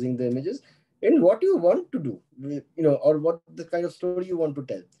composing the images in what you want to do, or what the kind of story you want to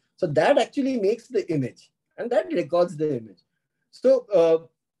tell. So that actually makes the image, and that records the image. So,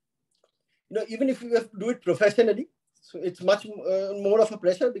 even if you have to do it professionally, so it's much more of a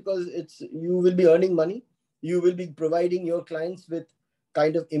pressure, because you will be earning money. You will be providing your clients with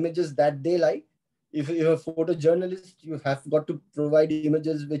kind of images that they like. If you're a photojournalist, you have got to provide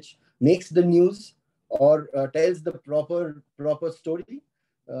images which makes the news, or tells the proper story.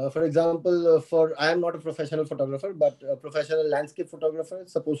 For example, I am not a professional photographer, but a professional landscape photographer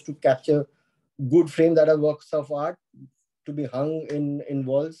is supposed to capture good frames that are works of art to be hung in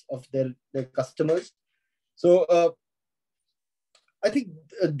walls of their customers. So I think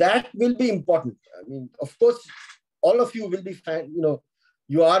that will be important. I mean, of course, all of you will be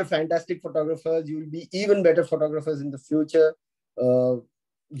you are fantastic photographers. You will be even better photographers in the future.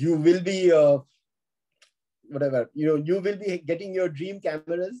 You will be whatever, you will be getting your dream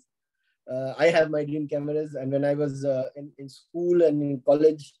cameras. I have my dream cameras, and when I was in school and in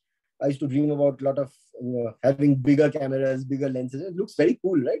college, I used to dream about a lot of having bigger cameras, bigger lenses. It looks very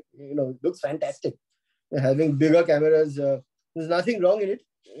cool, right? It looks fantastic. Having bigger cameras, there's nothing wrong in it.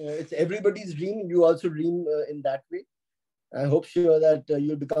 It's everybody's dream. You also dream in that way. I hope sure that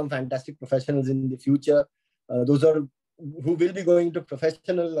you'll become fantastic professionals in the future. Those who will be going to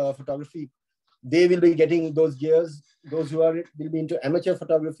professional photography, they will be getting those gears. Those who will be into amateur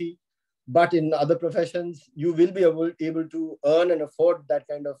photography, but in other professions, you will be able to earn and afford that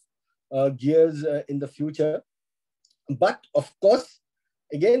kind of gears in the future. But of course,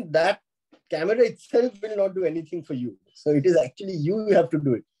 again, that camera itself will not do anything for you. So it is actually you have to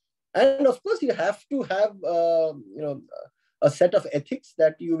do it. And of course, you have to have a set of ethics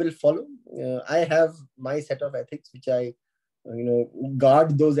that you will follow. I have my set of ethics, which I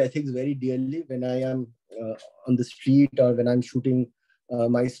guard those ethics very dearly when I am on the street or when I'm shooting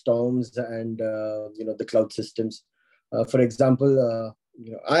my storms and the cloud systems. For example,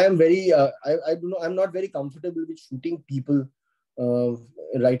 I am very I'm not very comfortable with shooting people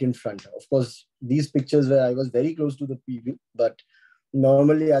right in front. Of course, these pictures where I was very close to the people, but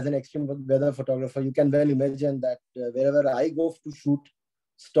normally as an extreme weather photographer, you can well imagine that wherever I go to shoot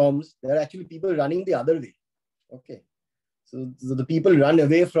storms, there are actually people running the other way. Okay. So the people run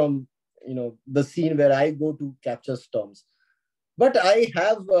away from, the scene where I go to capture storms. But I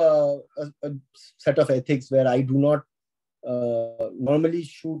have a set of ethics where I do not normally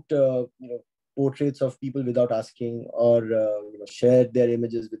shoot, portraits of people without asking, or share their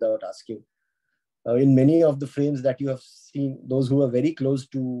images without asking. In many of the frames that you have seen, those who are very close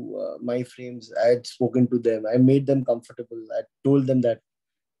to my frames, I had spoken to them. I made them comfortable. I told them that,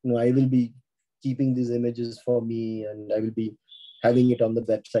 I will be keeping these images for me and I will be having it on the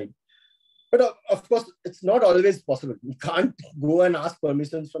website. But of course, it's not always possible. You can't go and ask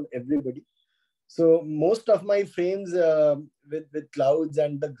permissions from everybody. So most of my frames with clouds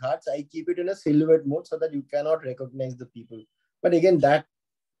and the ghats, I keep it in a silhouette mode so that you cannot recognize the people. But again, that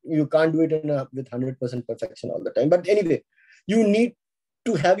you can't do it with 100% perfection all the time. But anyway, you need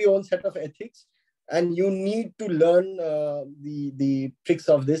to have your own set of ethics, and you need to learn the tricks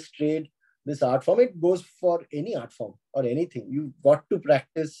of this trade, this art form. It goes for any art form or anything. You've got to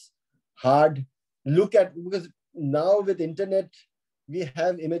practice hard. Because now with internet, we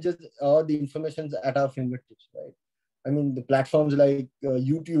have images or the information at our fingertips, right? I mean, the platforms like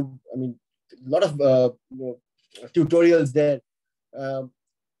YouTube, I mean, a lot of tutorials there.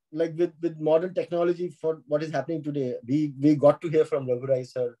 Like with modern technology for what is happening today, we got to hear from Raghu Rai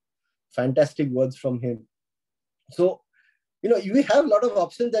sir, fantastic words from him. So, you have a lot of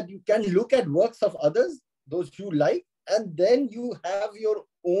options that you can look at works of others, those you like, and then you have your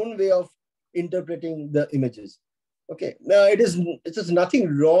own way of interpreting the images. Okay. Now, it is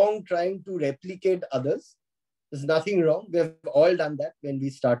nothing wrong trying to replicate others. There's nothing wrong. We have all done that when we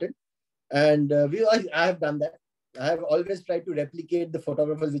started. And I have done that. I have always tried to replicate the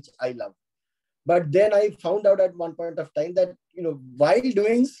photographers which I love. But then I found out at one point of time that, while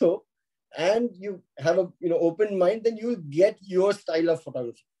doing so, and you have a open mind, then you will get your style of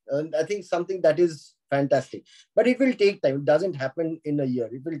photography. And I think something that is fantastic. But it will take time. It doesn't happen in a year.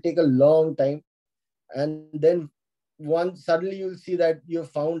 It will take a long time. And then suddenly you'll see that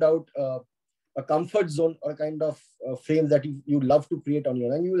you've found out a comfort zone or kind of frames that you love to create on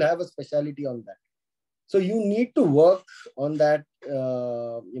your own, and you will have a specialty on that. So you need to work on that,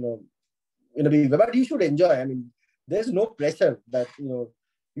 in a big way, but you should enjoy. I mean, there's no pressure that,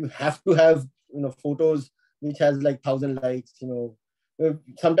 you have to have, photos which has like 1,000 likes,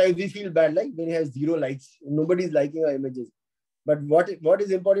 sometimes we feel bad, like when it has 0 likes, nobody's liking our images. But what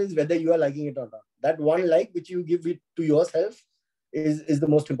is important is whether you are liking it or not. That one like which you give it to yourself is the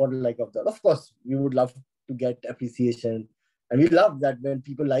most important like of that. Of course, we would love to get appreciation. And we love that when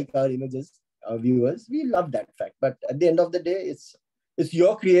people like our images, our viewers, we love that fact. But at the end of the day, it's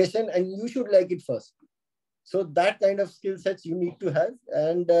your creation and you should like it first. So that kind of skill sets you need to have.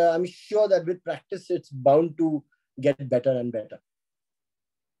 And I'm sure that with practice, it's bound to get better and better.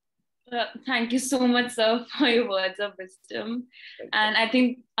 Thank you so much, sir, for your words of wisdom. And I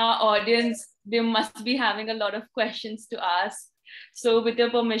think our audience, they must be having a lot of questions to ask. So with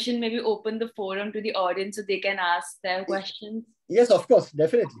your permission, maybe open the forum to the audience so they can ask their questions. Yes, of course,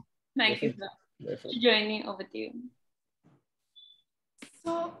 definitely. Thank you, sir. Joining over to you.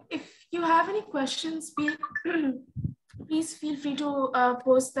 So if you have any questions, please feel free to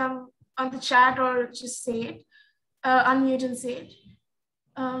post them on the chat or just say it, unmute and say it.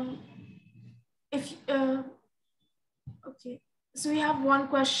 Okay, so we have one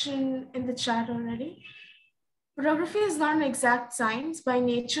question in the chat already. Photography is not an exact science. By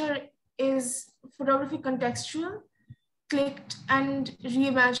nature, is photography contextual, clicked and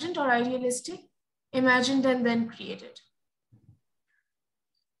reimagined, or idealistic, imagined and then created?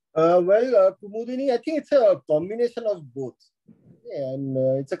 Kumudini, I think it's a combination of both. And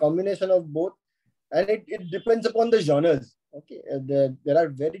it's a combination of both. And it depends upon the genres. Okay, there are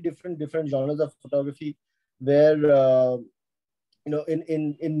very different genres of photography where,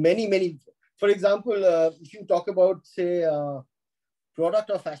 in many for example, if you talk about, say, product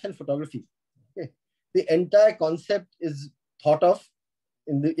or fashion photography, okay, the entire concept is thought of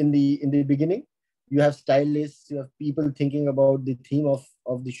in the beginning. You have stylists, you have people thinking about the theme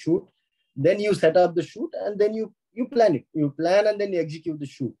of the shoot. Then you set up the shoot, and then you plan it. You plan and then you execute the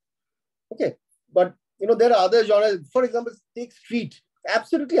shoot. Okay, but there are other genres. For example, take street,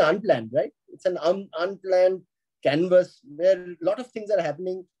 absolutely unplanned, right? It's an unplanned canvas where a lot of things are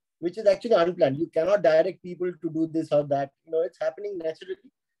happening, which is actually unplanned. You cannot direct people to do this or that. It's happening naturally,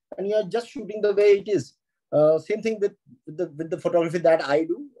 and you are just shooting the way it is. Same thing with the photography that I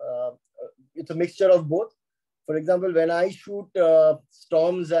do. It's a mixture of both. For example, when I shoot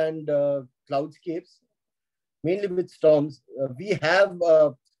storms and cloudscapes, mainly with storms, we have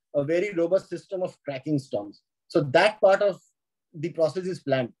a very robust system of tracking storms. So that part of the process is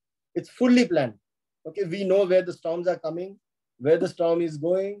planned. It's fully planned. Okay, we know where the storms are coming, where the storm is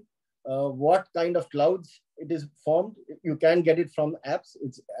going, what kind of clouds it is formed. You can get it from apps.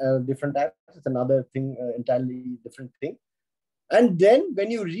 It's different apps. It's another thing, entirely different thing. And then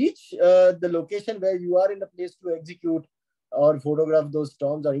when you reach the location where you are in a place to execute or photograph those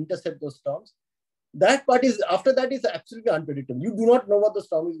storms or intercept those storms, that part is, after that, is absolutely unpredictable. You do not know what the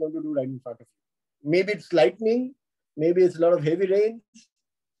storm is going to do right in front of you. Maybe it's lightning, maybe it's a lot of heavy rains,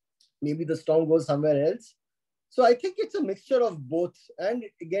 maybe the storm goes somewhere else. So I think it's a mixture of both, and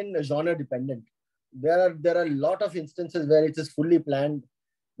again, genre dependent. There are a lot of instances where it is fully planned.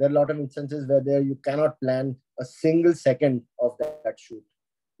 There are a lot of instances where you cannot plan a single second of that shoot.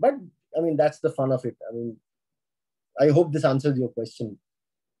 But I mean, that's the fun of it. I mean, I hope this answers your question.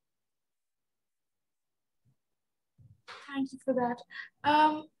 Thank you for that.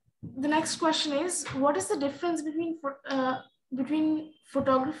 The next question is, what is the difference between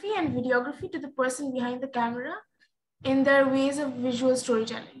photography and videography to the person behind the camera in their ways of visual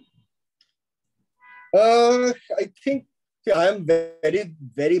storytelling? I think I am very,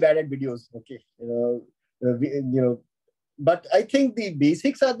 very bad at videos. Okay, but I think the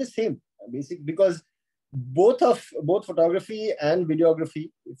basics are the same. Because both photography and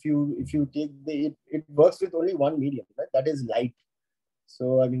videography, if you take it works with only one medium, right? That is light.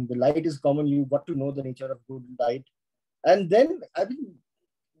 So I mean, the light is common. You got to know the nature of good light, and then I mean,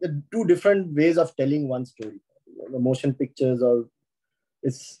 the two different ways of telling one story. The motion pictures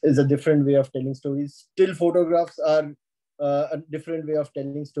is a different way of telling stories. Still photographs are a different way of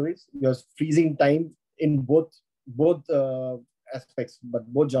telling stories. You're freezing time in both aspects, but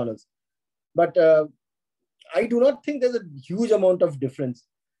both genres. But I do not think there's a huge amount of difference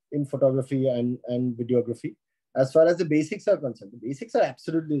in photography and videography. As far as the basics are concerned, the basics are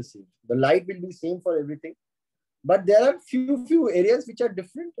absolutely the same. The light will be same for everything. But there are few areas which are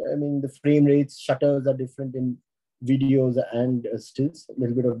different. I mean, the frame rates, shutters are different in videos and stills, a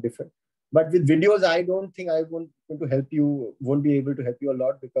little bit of different. But with videos, I don't think I won't be able to help you a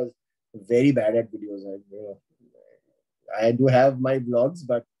lot, because I'm very bad at videos. I do have my vlogs,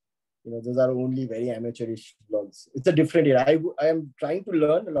 but those are only very amateurish vlogs. It's a different area. I am trying to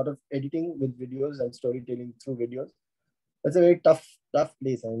learn a lot of editing with videos and storytelling through videos. That's a very tough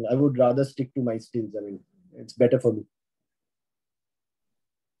place. I mean, I would rather stick to my stills. I mean, it's better for me.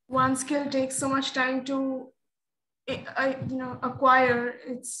 One skill takes so much time to acquire.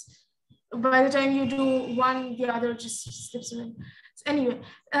 It's by the time you do one, the other just slips away. So anyway,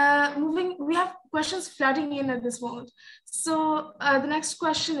 we have questions flooding in at this moment. So the next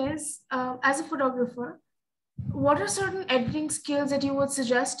question is, as a photographer, what are certain editing skills that you would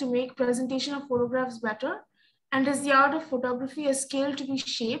suggest to make presentation of photographs better? And is the art of photography a skill to be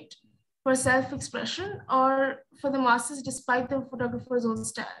shaped for self-expression or for the masses despite the photographer's own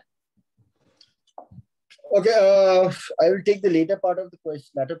style? Okay, I will take the latter part of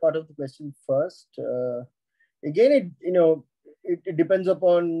the question first. Again, it depends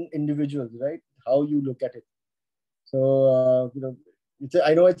upon individuals, right? How you look at it. So,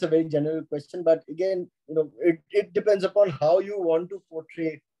 I know it's a very general question, but again, it depends upon how you want to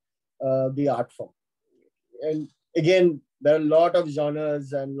portray the art form. And again, there are a lot of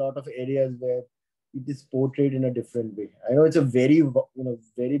genres and a lot of areas where it is portrayed in a different way. I know it's a very,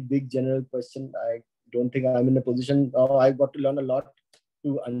 very big general question. I don't think I'm in a position. I've got to learn a lot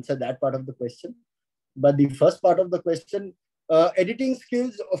to answer that part of the question. But the first part of the question, editing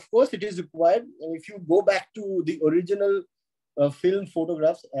skills, of course, it is required. And if you go back to the original film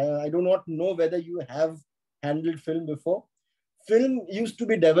photographs, I do not know whether you have handled film before. Film used to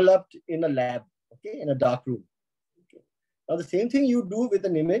be developed in a lab, okay, in a dark room. Okay. Now, the same thing you do with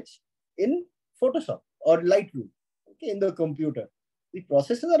an image in Photoshop or Lightroom, okay, in the computer. The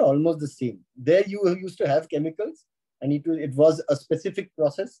processes are almost the same. There you used to have chemicals, and it was a specific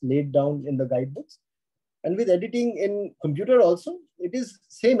process laid down in the guidebooks. And with editing in computer also, it is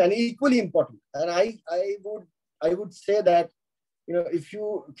same and equally important. And I would say that, if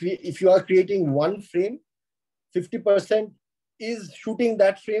you are creating one frame, 50% is shooting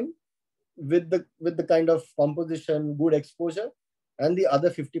that frame with the kind of composition, good exposure, and the other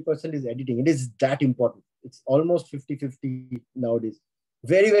 50% is editing. It is that important. It's almost 50-50 nowadays.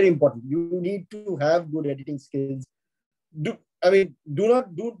 Very, very important. You need to have good editing skills. Do not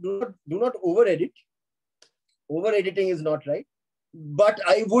over edit. Over editing is not right. But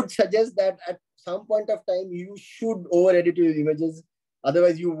I would suggest that at some point of time, you should over edit your images.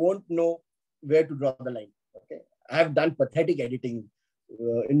 Otherwise, you won't know where to draw the line. Okay, I have done pathetic editing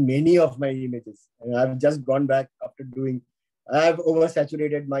in many of my images. And I've just gone back after doing. I have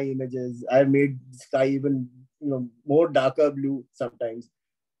oversaturated my images. I've made sky even more darker blue sometimes.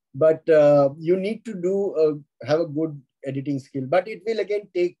 But you need to have a good editing skill. But it will again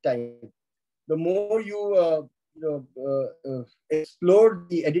take time. The more you explore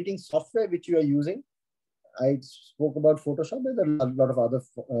the editing software which you are using. I spoke about Photoshop. There are a lot of other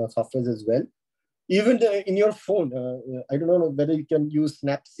softwares as well. Even in your phone, I don't know whether you can use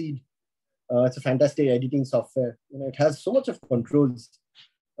Snapseed. It's a fantastic editing software. It has so much of controls.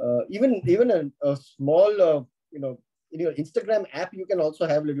 Even a small, in your Instagram app, you can also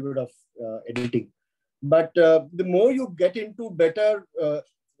have a little bit of editing. But the more you get into better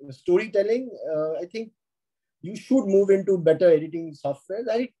storytelling, I think you should move into better editing software,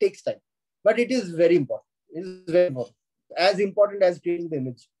 and it takes time. But it is very important. It is very important. As important as creating the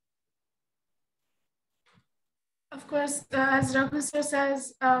image. Of course, as Raghu sir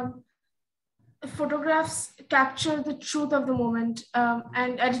says, photographs capture the truth of the moment,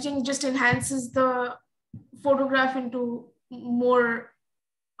 and editing just enhances the photograph into more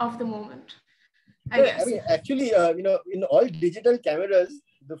of the moment, I guess. I mean, actually, in all digital cameras,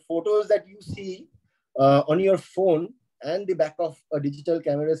 the photos that you see on your phone and the back of a digital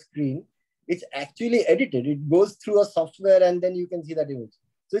camera screen, it's actually edited. It goes through a software and then you can see that image.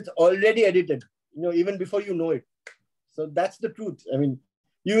 So it's already edited, even before you know it. So that's the truth. I mean,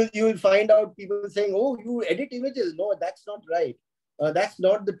 you will find out people saying, oh, you edit images. No, that's not right. That's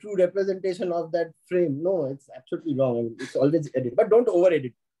not the true representation of that frame. No, it's absolutely wrong. I mean, it's always edited, but don't over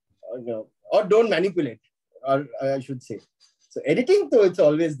edit, or don't manipulate, or I should say. So editing, though, it's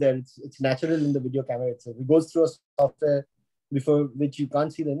always there. It's natural in the video camera itself. It goes through a software before which you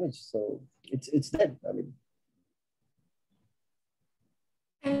can't see the image. So it's there. I mean,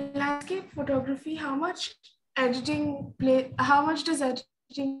 in landscape photography, how much does editing play a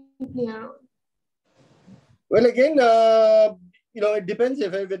role? Well, again, it depends.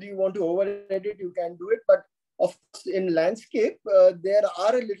 Whether you want to over edit, you can do it. But of course, in landscape, there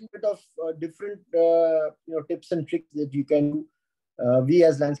are a little bit of different tips and tricks that you can do. We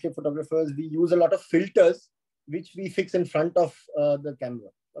as landscape photographers, we use a lot of filters which we fix in front of the camera.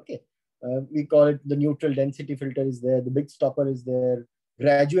 Okay, we call it the neutral density filter is there. The big stopper is there.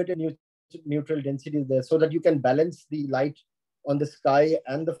 Graduated neutral density is there, so that you can balance the light on the sky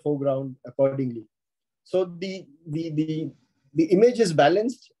and the foreground accordingly. So the image is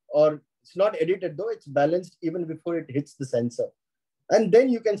balanced, or it's not edited though, it's balanced even before it hits the sensor. And then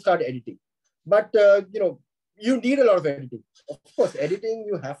you can start editing. But, you need a lot of editing. Of course, editing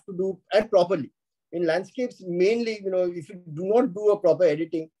you have to do and properly. In landscapes, mainly, if you do not do a proper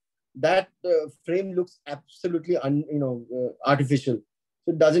editing, that frame looks absolutely artificial.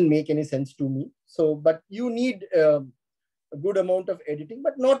 So it doesn't make any sense to me. So, but you need a good amount of editing,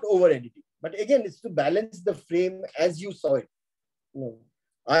 but not over editing. But again, it's to balance the frame as you saw it.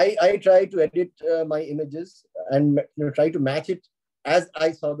 I try to edit my images and try to match it as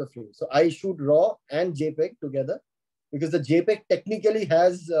I saw the frame. So I shoot RAW and JPEG together, because the JPEG technically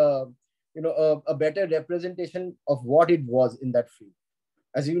has a better representation of what it was in that frame.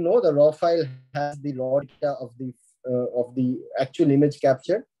 As you know, the RAW file has the raw data of the actual image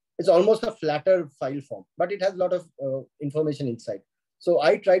captured. It's almost a flatter file form, but it has a lot of information inside. So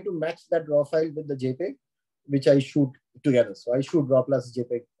I try to match that RAW file with the JPEG, which I shoot together. So I shoot RAW plus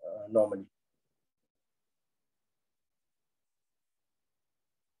JPEG normally.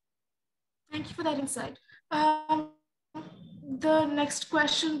 Thank you for that insight. The next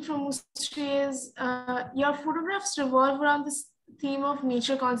question from Musri is, your photographs revolve around this theme of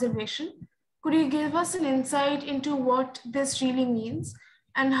nature conservation. Could you give us an insight into what this really means,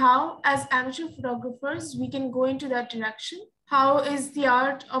 and how, as amateur photographers, we can go into that direction? How is the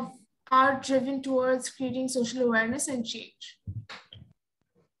art driven towards creating social awareness and change?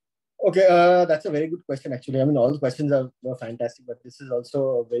 Okay, that's a very good question, actually. I mean, all the questions were fantastic, but this is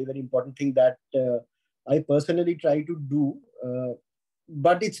also a very, very important thing that I personally try to do.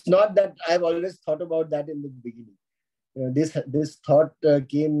 But it's not that I've always thought about that in the beginning. This thought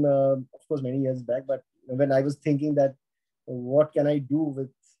came, of course, many years back. But when I was thinking that, what can I do with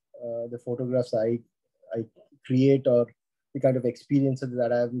the photographs I create, or the kind of experiences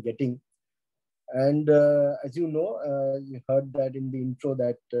that I'm getting. And as you know, you heard that in the intro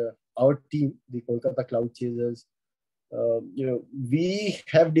that our team, the Kolkata Cloud Chasers, we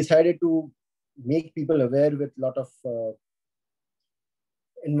have decided to make people aware with a lot of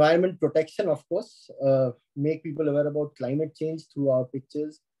environment protection, of course, make people aware about climate change through our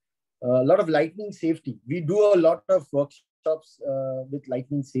pictures, a lot of lightning safety. We do a lot of workshops with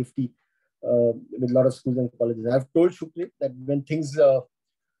lightning safety with a lot of schools and colleges. I've told Shukri that when things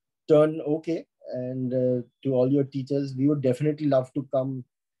turn okay, and to all your teachers, we would definitely love to come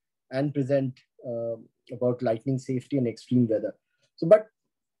and present about lightning safety and extreme weather. So, but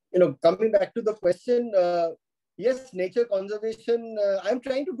coming back to the question, yes, nature conservation, I'm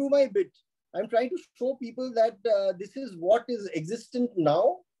trying to do my bit. I'm trying to show people that this is what is existent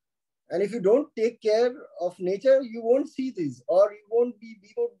now. And if you don't take care of nature, you won't see this, or we won't be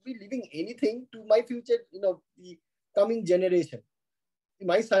leaving anything to my future, the coming generation.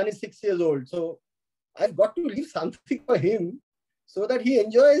 My son is 6 years old, so I've got to leave something for him so that he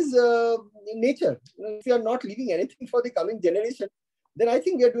enjoys nature. If you are not leaving anything for the coming generation, then I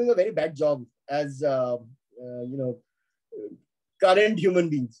think we are doing a very bad job as current human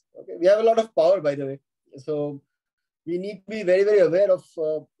beings. Okay, we have a lot of power, by the way, so we need to be very, very aware of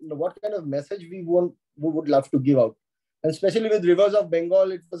what kind of message we would love to give out. And especially with Rivers of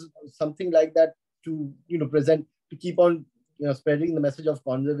Bengal, it was something like that to present, to keep on spreading the message of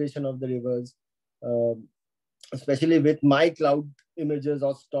conservation of the rivers. Especially with my cloud images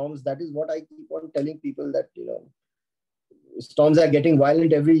of storms, that is what I keep on telling people, that storms are getting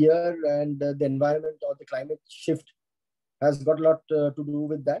violent every year, and the environment or the climate shift has got a lot to do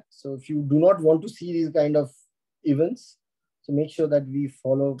with that. So if you do not want to see these kind of events, so make sure that we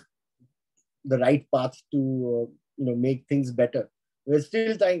follow the right path to make things better. There's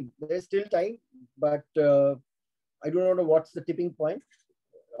still time, but I do not know what's the tipping point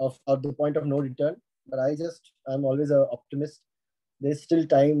of the point of no return. But I'm always an optimist. There's still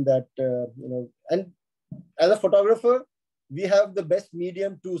time that and as a photographer, we have the best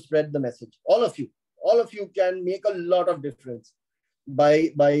medium to spread the message. All of you can make a lot of difference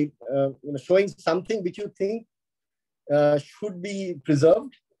by showing something which you think should be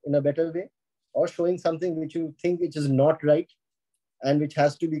preserved in a better way, or showing something which you think which is not right and which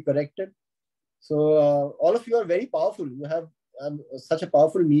has to be corrected. So all of you are very powerful. You have such a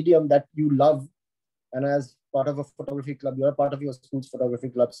powerful medium that you love, and as part of a photography club, you're a part of your school's photography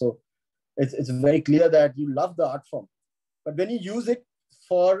club. So it's very clear that you love the art form. But when you use it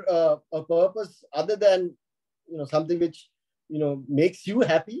for a purpose other than something which makes you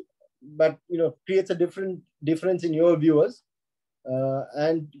happy, but creates a difference in your viewers,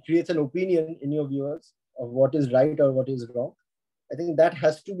 and creates an opinion in your viewers of what is right or what is wrong, I think that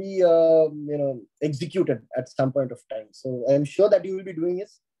has to be executed at some point of time. So I'm sure that you will be doing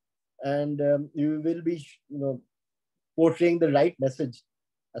it, and you will be portraying the right message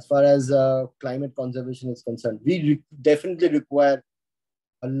as far as climate conservation is concerned. We definitely require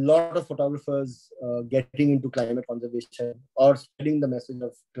a lot of photographers getting into climate conservation or spreading the message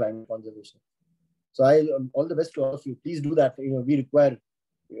of climate conservation. So all the best to all of you. Please do that. We require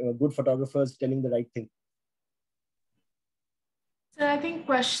good photographers telling the right thing. So I think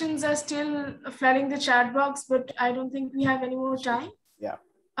questions are still flooding the chat box, but I don't think we have any more time. Yeah.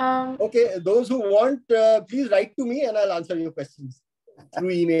 Okay, those who want, please write to me and I'll answer your questions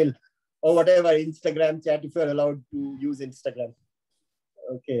through email or whatever, Instagram chat, if you're allowed to use Instagram.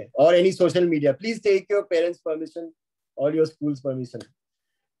 Okay, or any social media. Please take your parents' permission or your school's permission.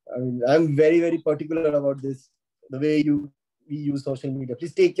 I mean, I'm very, very particular about this, the way we use social media.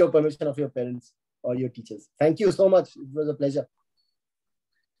 Please take your permission of your parents or your teachers. Thank you so much. It was a pleasure.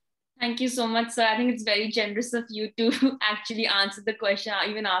 Thank you so much, sir. I think it's very generous of you to actually answer the question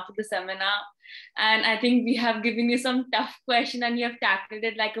even after the seminar. And I think we have given you some tough question and you have tackled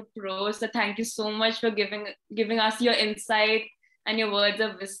it like a pro. So thank you so much for giving us your insight and your words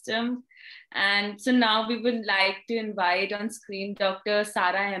of wisdom. And so now we would like to invite on screen Dr.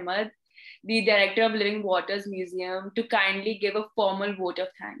 Sara Ahmed, the Director of Living Waters Museum, to kindly give a formal vote of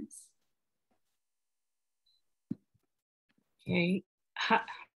thanks. Okay.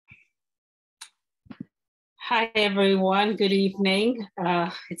 Hi, everyone. Good evening.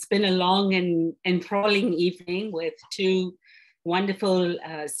 It's been a long and enthralling evening with two wonderful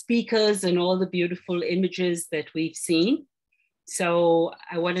speakers and all the beautiful images that we've seen. So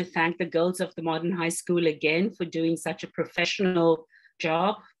I want to thank the girls of the Modern High School again for doing such a professional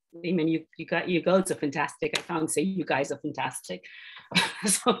job. I mean, you girls are fantastic. I can't say you guys are fantastic.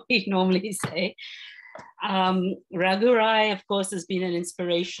 So we normally say. Raghu Rai, of course, has been an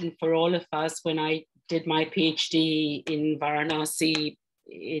inspiration for all of us. When I did my PhD in Varanasi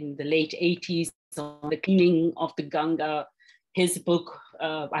in the late 80s on the cleaning of the Ganga, his book,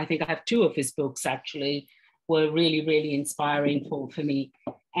 I think I have two of his books actually, were really, really inspiring for me.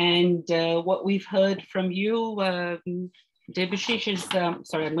 And what we've heard from you, Debarshi is,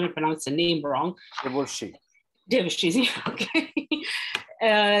 sorry, I'm going to pronounce the name wrong. Debarshi. Debarshi, okay.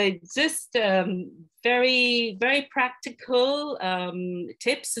 Just very, very practical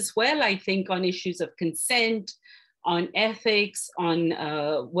tips as well, I think, on issues of consent, on ethics,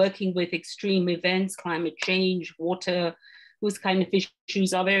 on working with extreme events, climate change, water, those kind of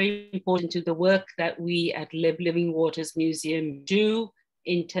issues are very important to the work that we at Living Waters Museum do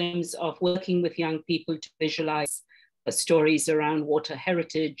in terms of working with young people to visualize stories around water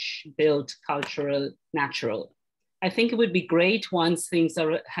heritage, built, cultural, natural. I think it would be great once things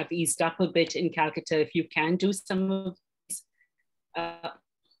have eased up a bit in Calcutta if you can do some of these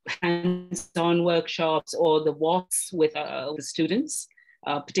hands-on workshops or the walks with the students,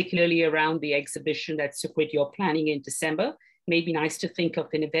 particularly around the exhibition that Sukhrit you're planning in December. Maybe nice to think of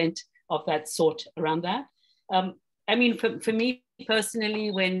an event of that sort around that. I mean, for me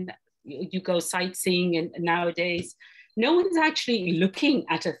personally, when you go sightseeing and nowadays, no one's actually looking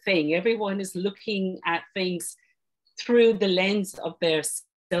at a thing. Everyone is looking at things through the lens of their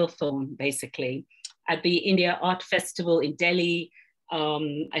cell phone, basically. At the India Art Festival in Delhi,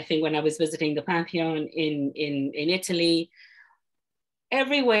 I think when I was visiting the Pantheon in Italy,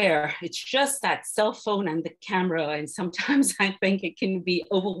 everywhere, it's just that cell phone and the camera. And sometimes I think it can be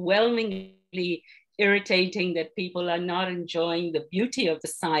overwhelmingly irritating that people are not enjoying the beauty of the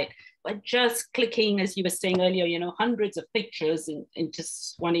site, but just clicking, as you were saying earlier, you know, hundreds of pictures and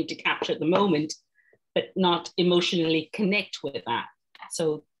just wanting to capture the moment, but not emotionally connect with that.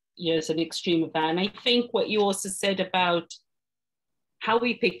 So there's an extreme of that. And I think what you also said about how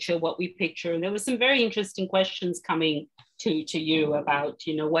we picture what we picture, and there were some very interesting questions coming to you about,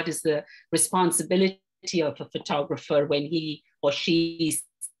 you know, what is the responsibility of a photographer when he or she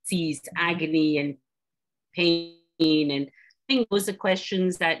sees agony and pain. And I think those are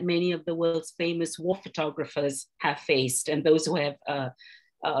questions that many of the world's famous war photographers have faced, and those who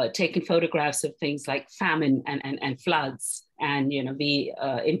have taken photographs of things like famine and floods and, you know, the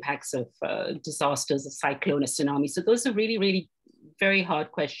impacts of disasters, a cyclone, a tsunami. So those are really, really very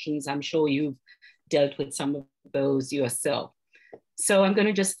hard questions. I'm sure you've dealt with some of those yourself. So I'm going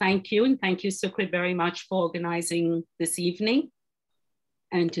to just thank you, and thank you, Sukhrit, very much for organizing this evening,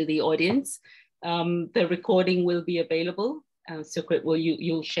 and to the audience. The recording will be available. Sukhrit,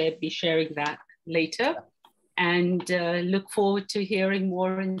 you'll be sharing that later, and look forward to hearing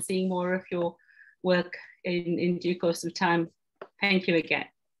more and seeing more of your work in due course of time. Thank you again.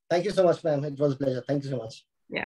 Thank you so much, ma'am. It was a pleasure. Thank you so much.